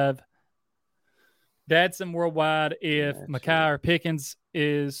have Dadson Worldwide. If Mekhi or Pickens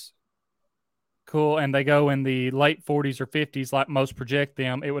is cool and they go in the late 40s or 50s like most project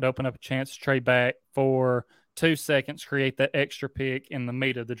them, it would open up a chance to trade back for 2 seconds, create that extra pick in the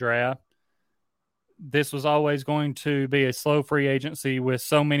meat of the draft. This was always going to be a slow free agency with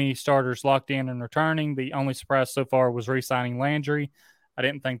so many starters locked in and returning. The only surprise so far was re-signing Landry. I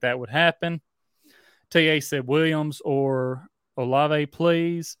didn't think that would happen. TA said Williams or Olave,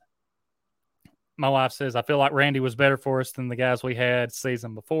 please. My wife says, I feel like Randy was better for us than the guys we had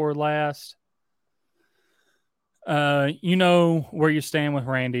season before last. You know where you stand with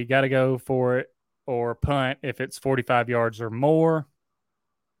Randy. Got to go for it or punt if it's 45 yards or more.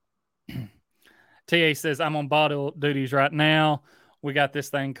 TA says, I'm on bottle duties right now. We got this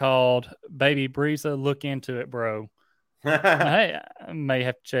thing called Baby Breeza. Look into it, bro. Hey, I may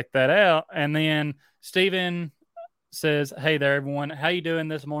have to check that out. And then Steven says, hey there, everyone. How you doing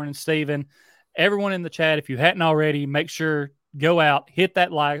this morning, Steven? Everyone in the chat, if you hadn't already, make sure go out, hit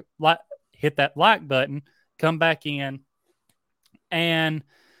that like button, come back in. And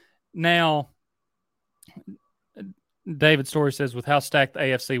now David Story says, with how stacked the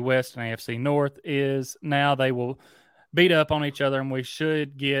AFC West and AFC North is now, they will beat up on each other, and we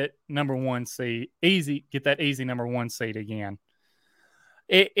should get number one seed. Get that easy number one seed again.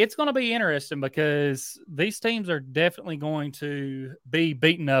 It's going to be interesting because these teams are definitely going to be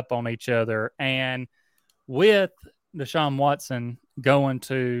beating up on each other. And with Deshaun Watson going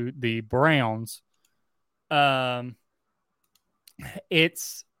to the Browns, it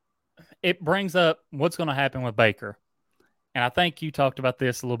brings up what's going to happen with Baker. And I think you talked about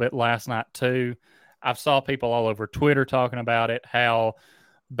this a little bit last night too. I've saw people all over Twitter talking about it, how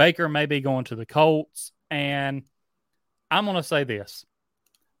Baker may be going to the Colts. And I'm going to say this.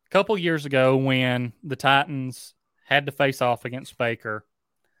 A couple years ago when the Titans had to face off against Baker,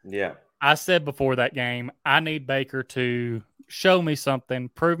 I said before that game, I need Baker to show me something,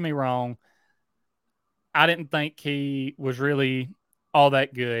 prove me wrong. I didn't think he was really all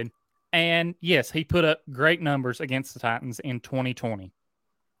that good. And yes, he put up great numbers against the Titans in 2020.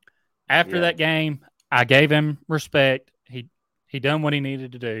 After that game, I gave him respect. He done what he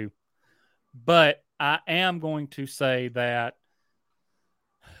needed to do. But I am going to say that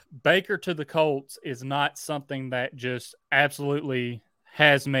Baker to the Colts is not something that just absolutely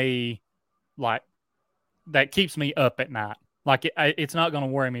has me like that keeps me up at night. Like it's not going to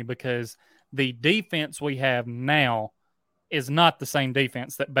worry me because the defense we have now is not the same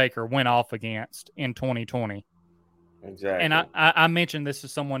defense that Baker went off against in 2020. Exactly. And I mentioned this to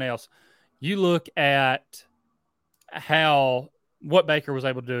someone else. You look at how what Baker was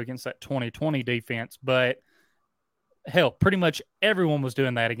able to do against that 2020 defense, but hell, pretty much everyone was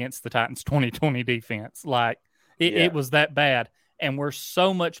doing that against the Titans 2020 defense. Like it was that bad. And we're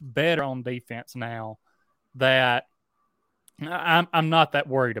so much better on defense now that I'm not that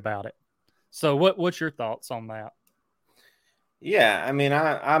worried about it. So what's your thoughts on that? Yeah, I mean,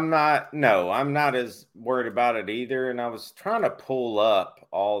 I'm not as worried about it either. And I was trying to pull up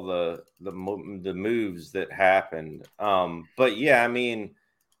all the moves that happened. But yeah, I mean,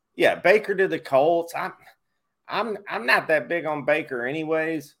 yeah, Baker to the Colts. I'm not that big on Baker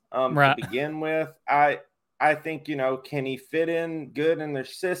anyways. To begin with, I think, can he fit in good in their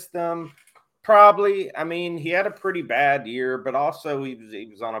system? Probably. I mean, he had a pretty bad year, but also he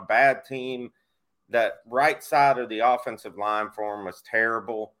was on a bad team. That right side of the offensive line for him was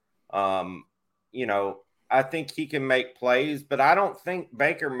terrible. I think he can make plays, but I don't think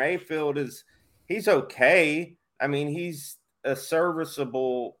Baker Mayfield he's okay. I mean, he's a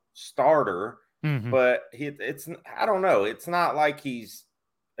serviceable starter, but I don't know. It's not like he's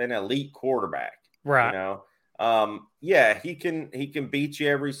an elite quarterback, right? He can beat you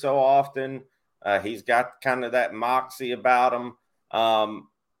every so often. He's got kind of that moxie about him.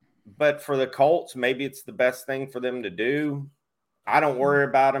 But for the Colts, maybe it's the best thing for them to do. I don't worry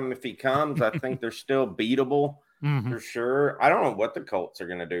about him if he comes. I think they're still beatable for sure. I don't know what the Colts are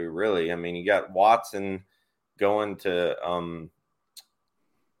going to do, really. I mean, you got Watson going to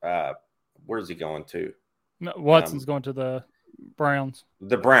where's he going to? No, Watson's going to the Browns.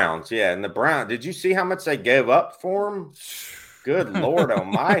 The Browns, yeah. And the Browns, did you see how much they gave up for him? Good Lord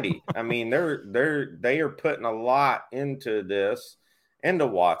Almighty. I mean, they are putting a lot into this. Into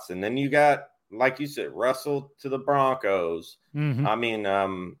Watson. Then you got, like you said, Russell to the Broncos. I mean,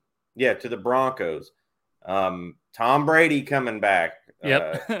 to the Broncos. Tom Brady coming back.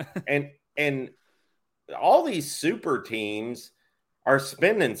 Yep. And all these super teams are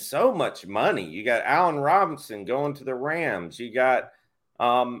spending so much money. You got Allen Robinson going to the Rams. You got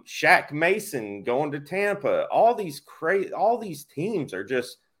Shaq Mason going to Tampa. All these teams are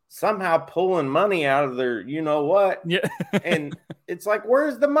just somehow pulling money out of their, what? Yeah. And it's like,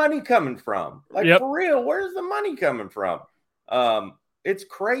 where's the money coming from? Like, for real, where's the money coming from? It's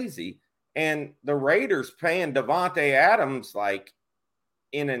crazy. And the Raiders paying Davante Adams like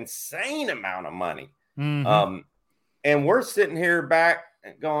an insane amount of money. And we're sitting here back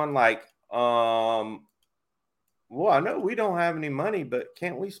going like, well, I know we don't have any money, but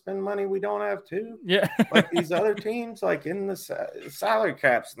can't we spend money we don't have too? Yeah. Like these other teams, like in the salary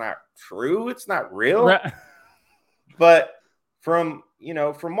cap's not true. It's not real. Right. But from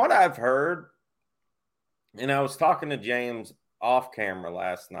what I've heard, and I was talking to James off camera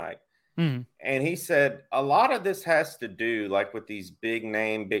last night, and he said a lot of this has to do like with these big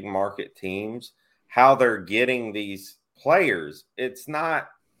name, big market teams, how they're getting these players. It's not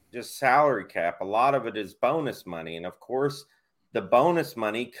just salary cap. A lot of it is bonus money. And of course, the bonus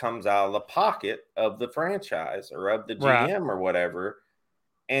money comes out of the pocket of the franchise or of the GM or whatever.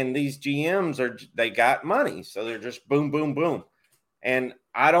 And these GMs they got money. So they're just boom, boom, boom. And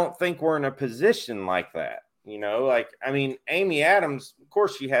I don't think we're in a position like that. Amy Adams, of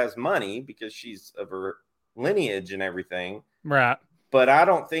course she has money because she's of her lineage and everything. Right. But I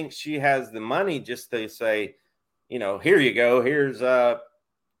don't think she has the money just to say, here you go. Here's $50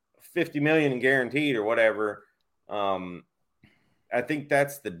 million guaranteed or whatever. I think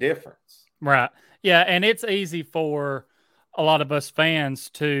that's the difference. Right. Yeah. And it's easy for a lot of us fans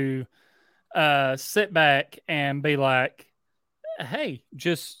to sit back and be like, hey,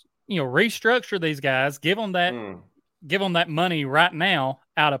 just, restructure these guys, give them that money right now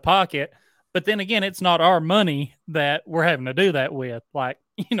out of pocket. But then again, it's not our money that we're having to do that with. Like,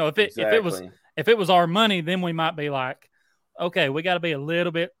 if it was our money, then we might be like, okay, we got to be a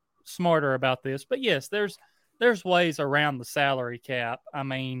little bit smarter about this. But yes, there's ways around the salary cap. I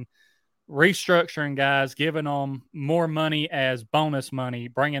mean, restructuring guys, giving them more money as bonus money,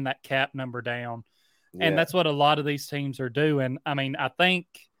 bringing that cap number down. Yeah. And that's what a lot of these teams are doing. I mean, I think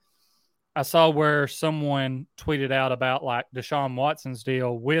I saw where someone tweeted out about like Deshaun Watson's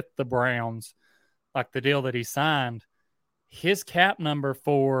deal with the Browns, like the deal that he signed. His cap number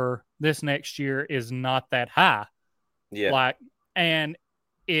for this next year is not that high. Yeah. And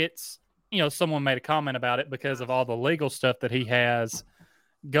it's, someone made a comment about it because of all the legal stuff that he has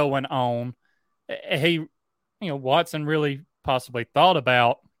going on. He, Watson really possibly thought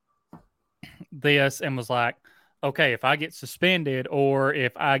about this and was like, okay, if I get suspended or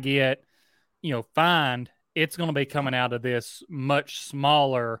if I get, fined, it's going to be coming out of this much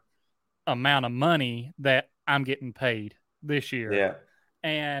smaller amount of money that I'm getting paid this year. Yeah.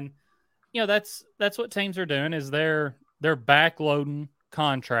 And, that's what teams are doing is they're they're backloading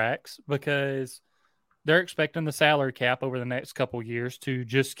contracts because they're expecting the salary cap over the next couple of years to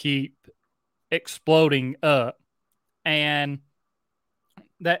just keep exploding up. And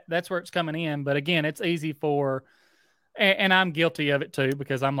that's where it's coming in. But again, it's easy for, and I'm guilty of it too,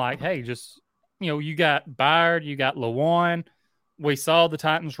 because I'm like, hey, just, you got Byard, you got Lewan. We saw the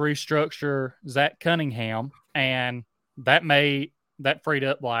Titans restructure Zach Cunningham, and that freed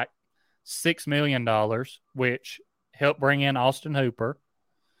up like $6 million, which helped bring in Austin Hooper.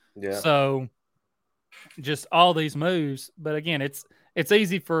 Yeah. So just all these moves. But again, it's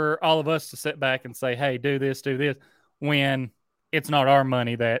easy for all of us to sit back and say, hey, do this, when it's not our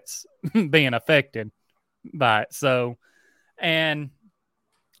money that's being affected by it. So, and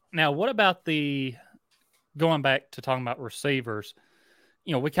now what about going back to talking about receivers?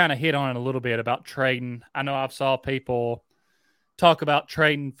 We kind of hit on it a little bit about trading. I know I've saw people talk about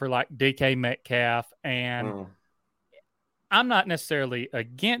trading for like DK Metcalf, and I'm not necessarily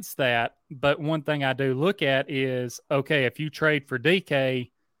against that, but one thing I do look at is, okay, if you trade for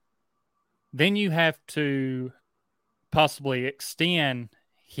DK, then you have to possibly extend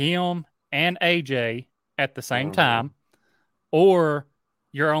him and AJ at the same time, or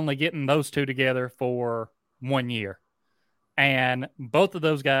you're only getting those two together for 1 year. And both of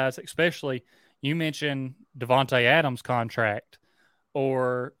those guys, especially, you mentioned Devontae Adams' contract,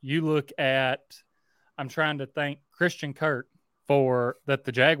 or you look at, I'm trying to think, Christian Kirk that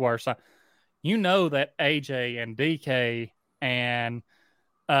the Jaguars signed. That AJ and DK and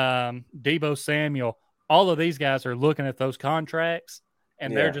Deebo Samuel, all of these guys are looking at those contracts,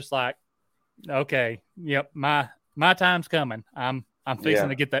 and they're just like, okay, yep, my time's coming. I'm fixing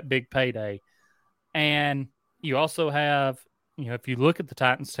to get that big payday. And you also have, if you look at the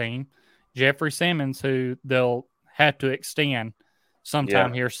Titans team, Jeffrey Simmons, who they'll have to extend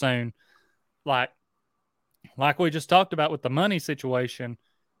sometime here soon. Like we just talked about with the money situation,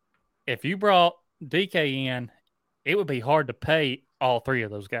 if you brought DK in, it would be hard to pay all three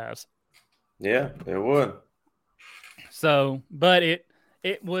of those guys. Yeah, it would. So, but it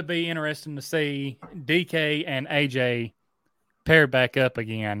would be interesting to see DK and AJ paired back up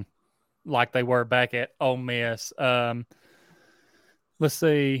again like they were back at Ole Miss. Let's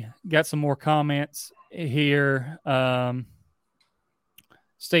see. Got some more comments here.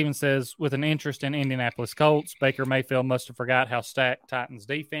 Steven says, with an interest in Indianapolis Colts, Baker Mayfield must have forgot how stacked Titans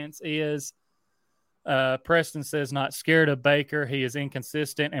defense is. Preston says, not scared of Baker. He is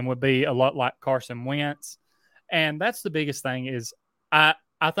inconsistent and would be a lot like Carson Wentz. And that's the biggest thing is I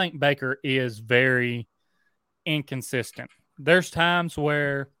think Baker is very inconsistent. There's times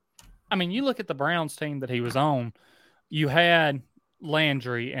where, you look at the Browns team that he was on, you had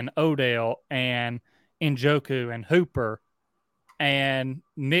Landry and Odell and Njoku and Hooper and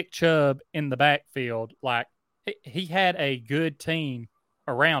Nick Chubb in the backfield. Like, he had a good team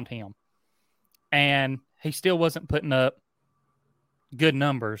around him, and he still wasn't putting up good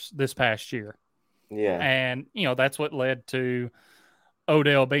numbers this past year. Yeah. And, that's what led to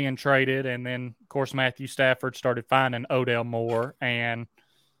Odell being traded. And then, of course, Matthew Stafford started finding Odell more, and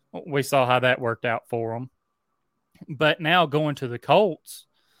we saw how that worked out for him. But now going to the Colts,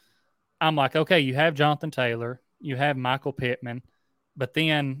 I'm like, okay, you have Jonathan Taylor, you have Michael Pittman, but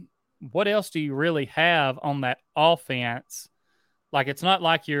then what else do you really have on that offense? Like, it's not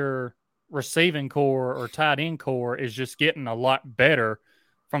like your receiving core or tight end core is just getting a lot better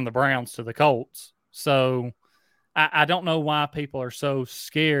from the Browns to the Colts. So I don't know why people are so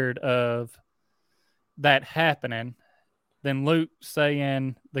scared of that happening. Then Luke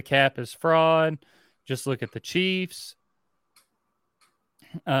saying the cap is fraud. Just look at the Chiefs.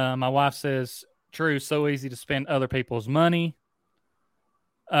 My wife says, true, so easy to spend other people's money.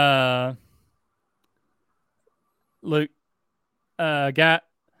 Luke got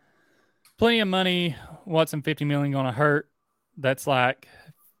plenty of money. Watson $50 million going to hurt. That's like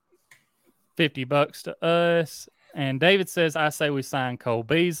 $50 to us. And David says, I say we sign Cole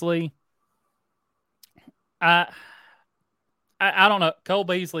Beasley. I don't know. Cole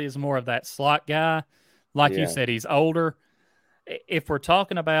Beasley is more of that slot guy. Like you said, he's older. If we're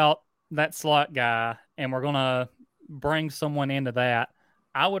talking about that slot guy and we're going to bring someone into that,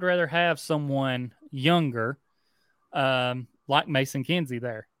 I would rather have someone younger, like Mason Kinsey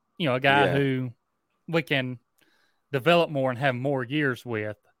there. A guy who we can develop more and have more years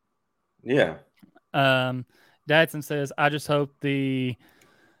with. Yeah. Dadson says, I just hope the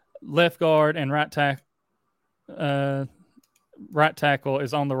left guard and right tackle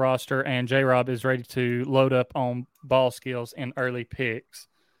is on the roster and J-Rob is ready to load up on ball skills in early picks.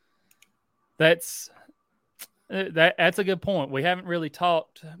 That's a good point. We haven't really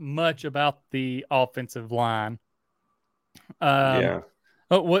talked much about the offensive line. Yeah.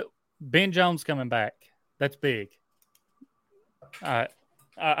 Oh, what Ben Jones coming back? That's big. I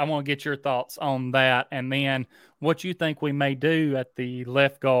want to get your thoughts on that, and then what you think we may do at the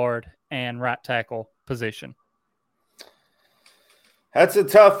left guard and right tackle position. That's a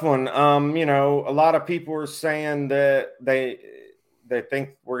tough one. A lot of people are saying that they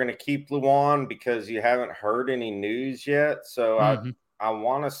think we're going to keep Lewan because you haven't heard any news yet. So I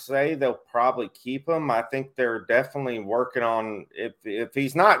want to say they'll probably keep him. I think they're definitely working on if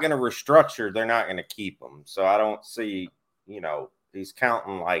he's not going to restructure, they're not going to keep him. So I don't see, he's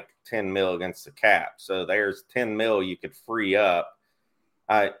counting like 10 mil against the cap. So there's 10 mil you could free up.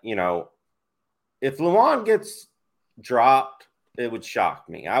 If Lewan gets dropped, it would shock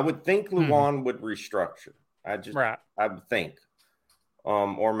me. I would think Lewan would restructure. I would think.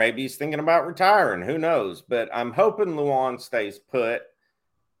 Or maybe he's thinking about retiring. Who knows? But I'm hoping Lewan stays put.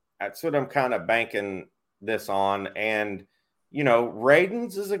 That's what I'm kind of banking this on. And,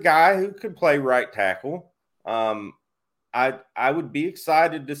 Radens is a guy who could play right tackle. I would be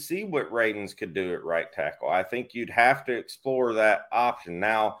excited to see what Radens could do at right tackle. I think you'd have to explore that option.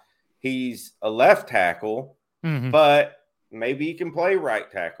 Now, he's a left tackle, but maybe he can play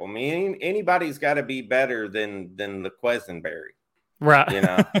right tackle. I mean, anybody's got to be better than the Quesenberry.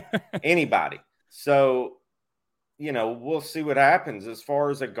 Right. Anybody. So, we'll see what happens. As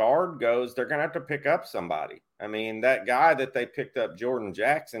far as a guard goes, they're going to have to pick up somebody. I mean, that guy that they picked up, Jordan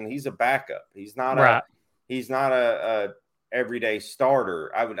Jackson, he's a backup. He's not a everyday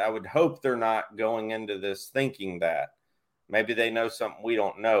starter. I would hope they're not going into this thinking that maybe they know something we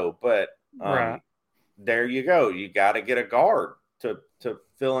don't know, but there you go. You got to get a guard to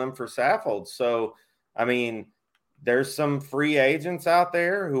fill in for Saffold. So, I mean, there's some free agents out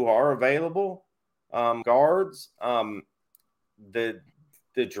there who are available. Guards, the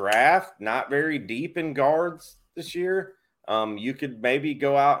draft, not very deep in guards this year. You could maybe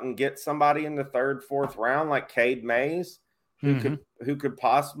go out and get somebody in the 3rd, 4th round, like Cade Mays, who could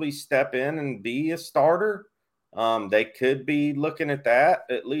possibly step in and be a starter. They could be looking at that,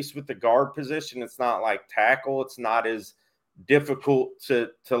 at least with the guard position. It's not like tackle. It's not as difficult to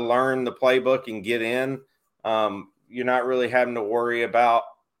learn the playbook and get in. You're not really having to worry about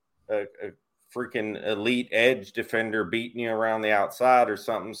a freaking elite edge defender beating you around the outside or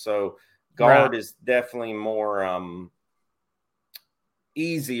something. So guard is definitely more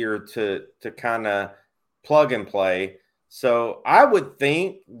easier to kind of plug and play. So I would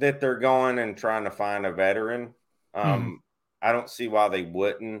think that they're going and trying to find a veteran. I don't see why they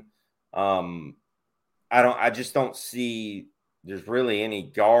wouldn't. I just don't see there's really any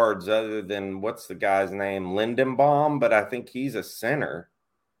guards other than what's the guy's name? Lindenbaum, but I think he's a center.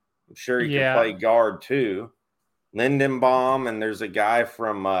 I'm sure he can play guard too. Lindenbaum, and there's a guy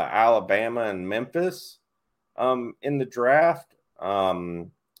from Alabama and Memphis in the draft. Let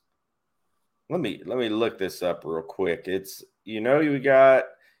me look this up real quick. It's we got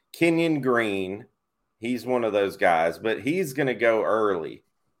Kenyon Green. He's one of those guys, but he's going to go early.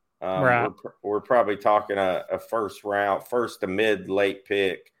 We're probably talking a first to mid late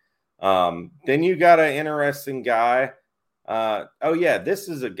pick. Then you got an interesting guy. This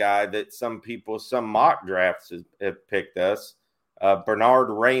is a guy that some mock drafts have picked us. Bernard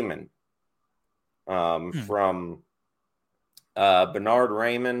Raymond from Bernard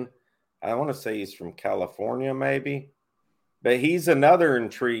Raymond. I want to say he's from California, maybe. But he's another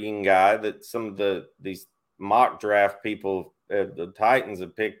intriguing guy that some of these mock draft people, the Titans,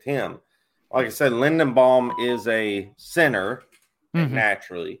 have picked him. Like I said, Lindenbaum is a center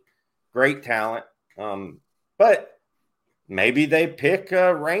naturally. Great talent. But maybe they pick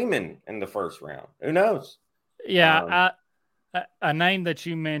Raymond in the 1st round. Who knows? Yeah, a name that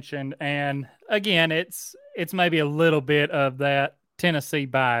you mentioned, and again, it's maybe a little bit of that Tennessee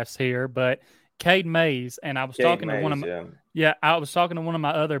bias here, but Cade Mays, and I was talking to one of my I was talking to one of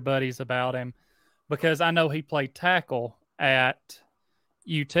my other buddies about him because I know he played tackle at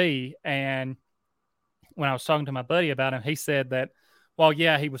UT, and when I was talking to my buddy about him, he said that while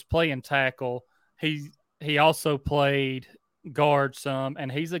he was playing tackle, he also played guard some,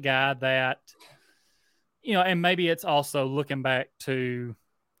 and he's a guy that and maybe it's also looking back to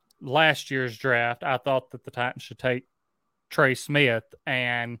last year's draft. I thought that the Titans should take Trey Smith,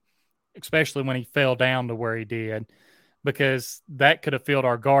 and especially when he fell down to where he did, because that could have filled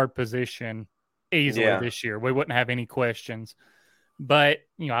our guard position easily this year. We wouldn't have any questions. But,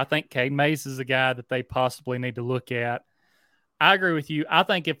 I think Cade Mays is a guy that they possibly need to look at. I agree with you. I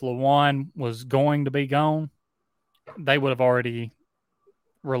think if Lewan was going to be gone, they would have already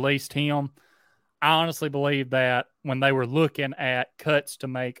released him. I honestly believe that when they were looking at cuts to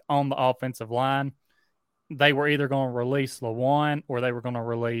make on the offensive line, they were either going to release Lewan or they were going to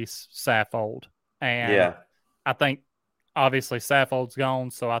release Saffold. And I think obviously Saffold's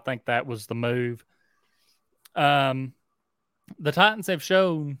gone, so I think that was the move. The Titans have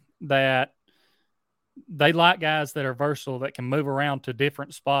shown that they like guys that are versatile, that can move around to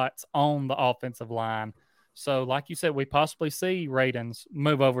different spots on the offensive line. So like you said, we possibly see Radens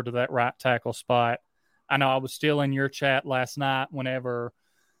move over to that right tackle spot. I know I was still in your chat last night whenever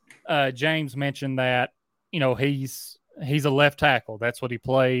James mentioned that, he's a left tackle. That's what he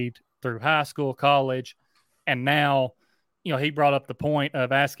played through high school, college. And now, he brought up the point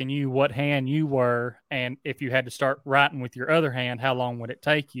of asking you what hand you were, and if you had to start writing with your other hand, how long would it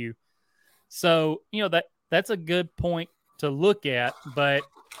take you? So, that's a good point to look at. But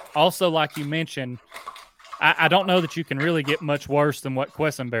also, like you mentioned, I don't know that you can really get much worse than what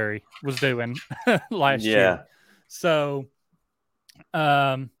Quessenberry was doing last year. So,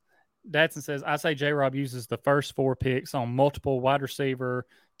 Datsun says, I say J-Rob uses the first 4 picks on multiple wide receiver,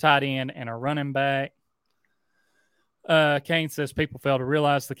 tight end, and a running back. Kane says people fail to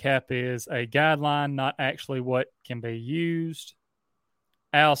realize the cap is a guideline, not actually what can be used.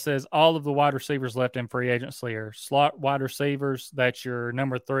 Al says all of the wide receivers left in free agency are slot wide receivers. That's your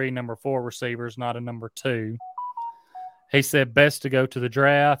number 3, number 4 receivers, not a number 2. He said best to go to the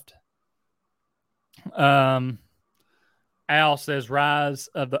draft. Al says rise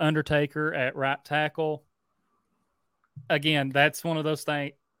of the Undertaker at right tackle. Again, that's one of those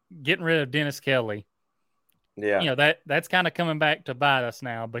things, getting rid of Dennis Kelly. Yeah. That's kind of coming back to bite us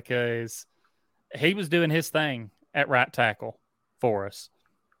now, because he was doing his thing at right tackle for us.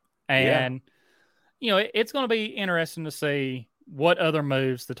 And, it's going to be interesting to see what other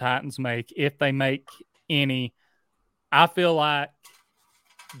moves the Titans make, if they make any. I feel like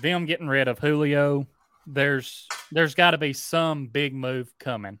them getting rid of Julio, there's got to be some big move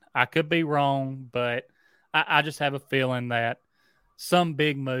coming. I could be wrong, but I just have a feeling that some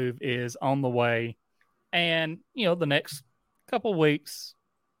big move is on the way. And, the next couple weeks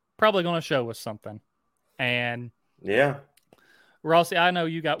probably going to show us something. And Rossi, I know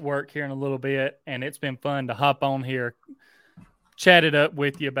you got work here in a little bit, and it's been fun to hop on here, chat it up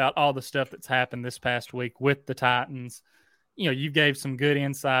with you about all the stuff that's happened this past week with the Titans. You gave some good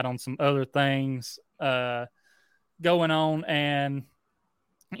insight on some other things going on. And,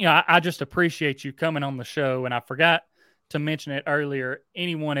 I just appreciate you coming on the show. And I forgot to mention it earlier.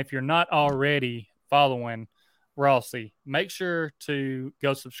 Anyone, if you're not already following Rossi, make sure to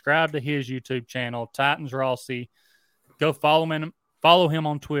go subscribe to his YouTube channel, Titans Rossi. Go follow him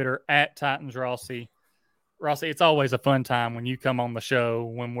on Twitter at Titans Rossi. Rossi, it's always a fun time when you come on the show,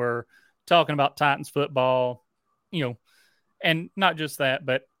 when we're talking about Titans football, and not just that,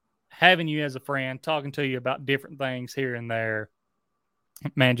 but having you as a friend, talking to you about different things here and there.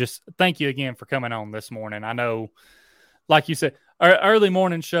 Man, just thank you again for coming on this morning. I know, like you said, our early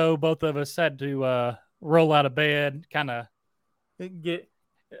morning show, both of us had to roll out of bed, kind of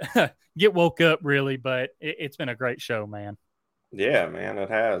get woke up, really, but it's been a great show, man. Yeah, man,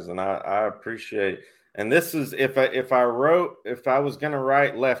 it has, and I appreciate. And this is if I was going to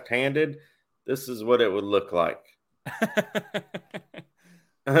write left-handed, this is what it would look like.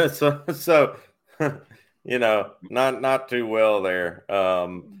 so not too well there.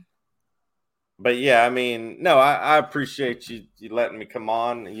 But yeah, I mean, no, I appreciate you letting me come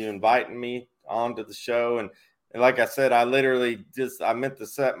on, you inviting me onto the show, and like I said, I literally I meant to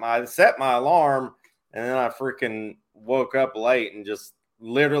set my alarm, and then I freaking woke up late and just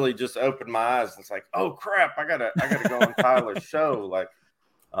literally just opened my eyes, and it's like, oh crap, I gotta go on Tyler's show. Like,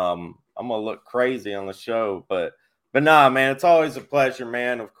 I'm gonna look crazy on the show, but nah, man, it's always a pleasure,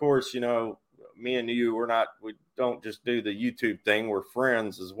 man. Of course, me and you, we don't just do the YouTube thing. We're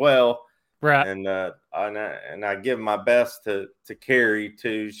friends as well. Right. And I give my best to Carrie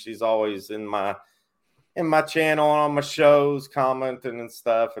too. She's always in my channel, on my shows, commenting and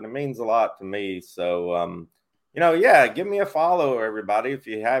stuff, and it means a lot to me. So give me a follow, everybody, if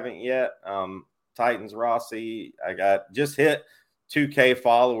you haven't yet. Titans Rossi. I just hit 2K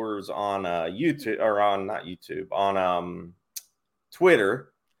followers on YouTube, or not YouTube, on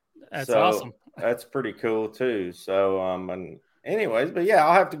Twitter. That's awesome. That's pretty cool too. So and anyways, but yeah,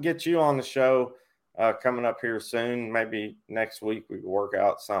 I'll have to get you on the show coming up here soon. Maybe next week we can work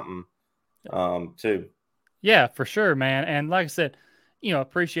out something too. Yeah, for sure, man. And like I said,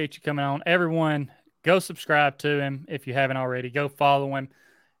 appreciate you coming on. Everyone, go subscribe to him if you haven't already. Go follow him.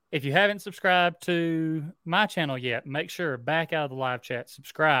 If you haven't subscribed to my channel yet, make sure, back out of the live chat,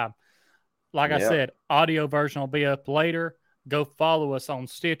 subscribe. Like I said, audio version will be up later. Go follow us on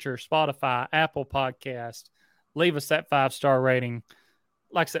Stitcher, Spotify, Apple Podcast. Leave us that 5-star rating.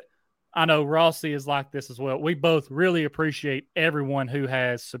 Like I said, I know Rossi is like this as well. We both really appreciate everyone who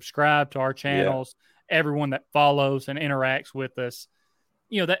has subscribed to our channels, everyone that follows and interacts with us.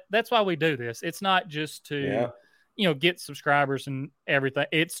 That's why we do this. It's not just to, get subscribers and everything.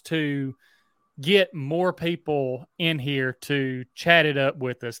 It's to get more people in here to chat it up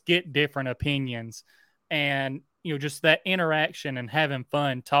with us, get different opinions, and, just that interaction and having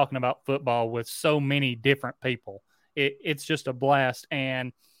fun talking about football with so many different people. It's just a blast.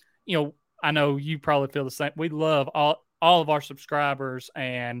 And, I know you probably feel the same. We love all of our subscribers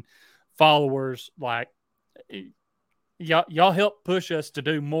and followers. Like, y'all help push us to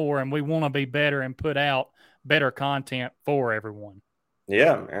do more, and we want to be better and put out better content for everyone.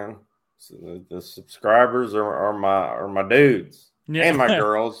 Yeah, man. So the subscribers are my dudes and my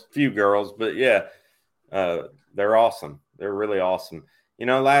girls, few girls, but they're awesome. They're really awesome.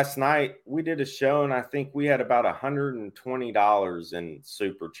 Last night we did a show and I think we had about $120 in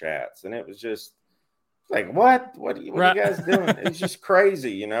super chats, and it was just like, what are you guys doing? It's just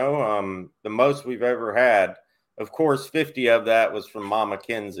crazy. The most we've ever had. Of course, 50 of that was from Mama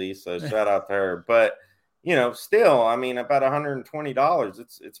Kinsey, so shout out to her. But still, I mean, about $120.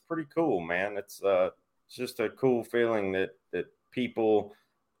 It's pretty cool, man. It's just a cool feeling that people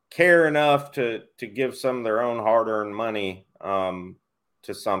care enough to give some of their own hard-earned money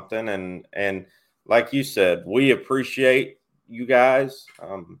to something. And like you said, we appreciate you guys.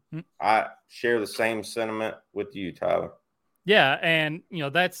 I share the same sentiment with you, Tyler. Yeah, and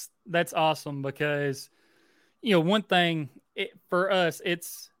that's awesome because one thing for us,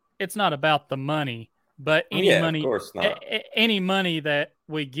 it's not about the money, but any money, of course not. Any money that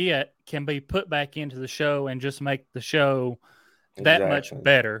we get can be put back into the show and just make the show that much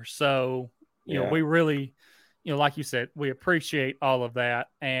better. So we really, like you said, we appreciate all of that.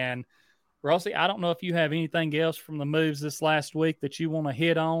 And Rossi, I don't know if you have anything else from the moves this last week that you want to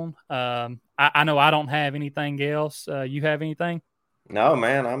hit on. I know I don't have anything else. You have anything? No,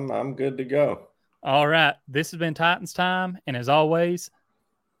 man, I'm good to go. All right. This has been Titans Time. And as always,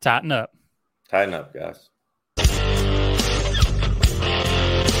 tighten up. Tighten up, guys.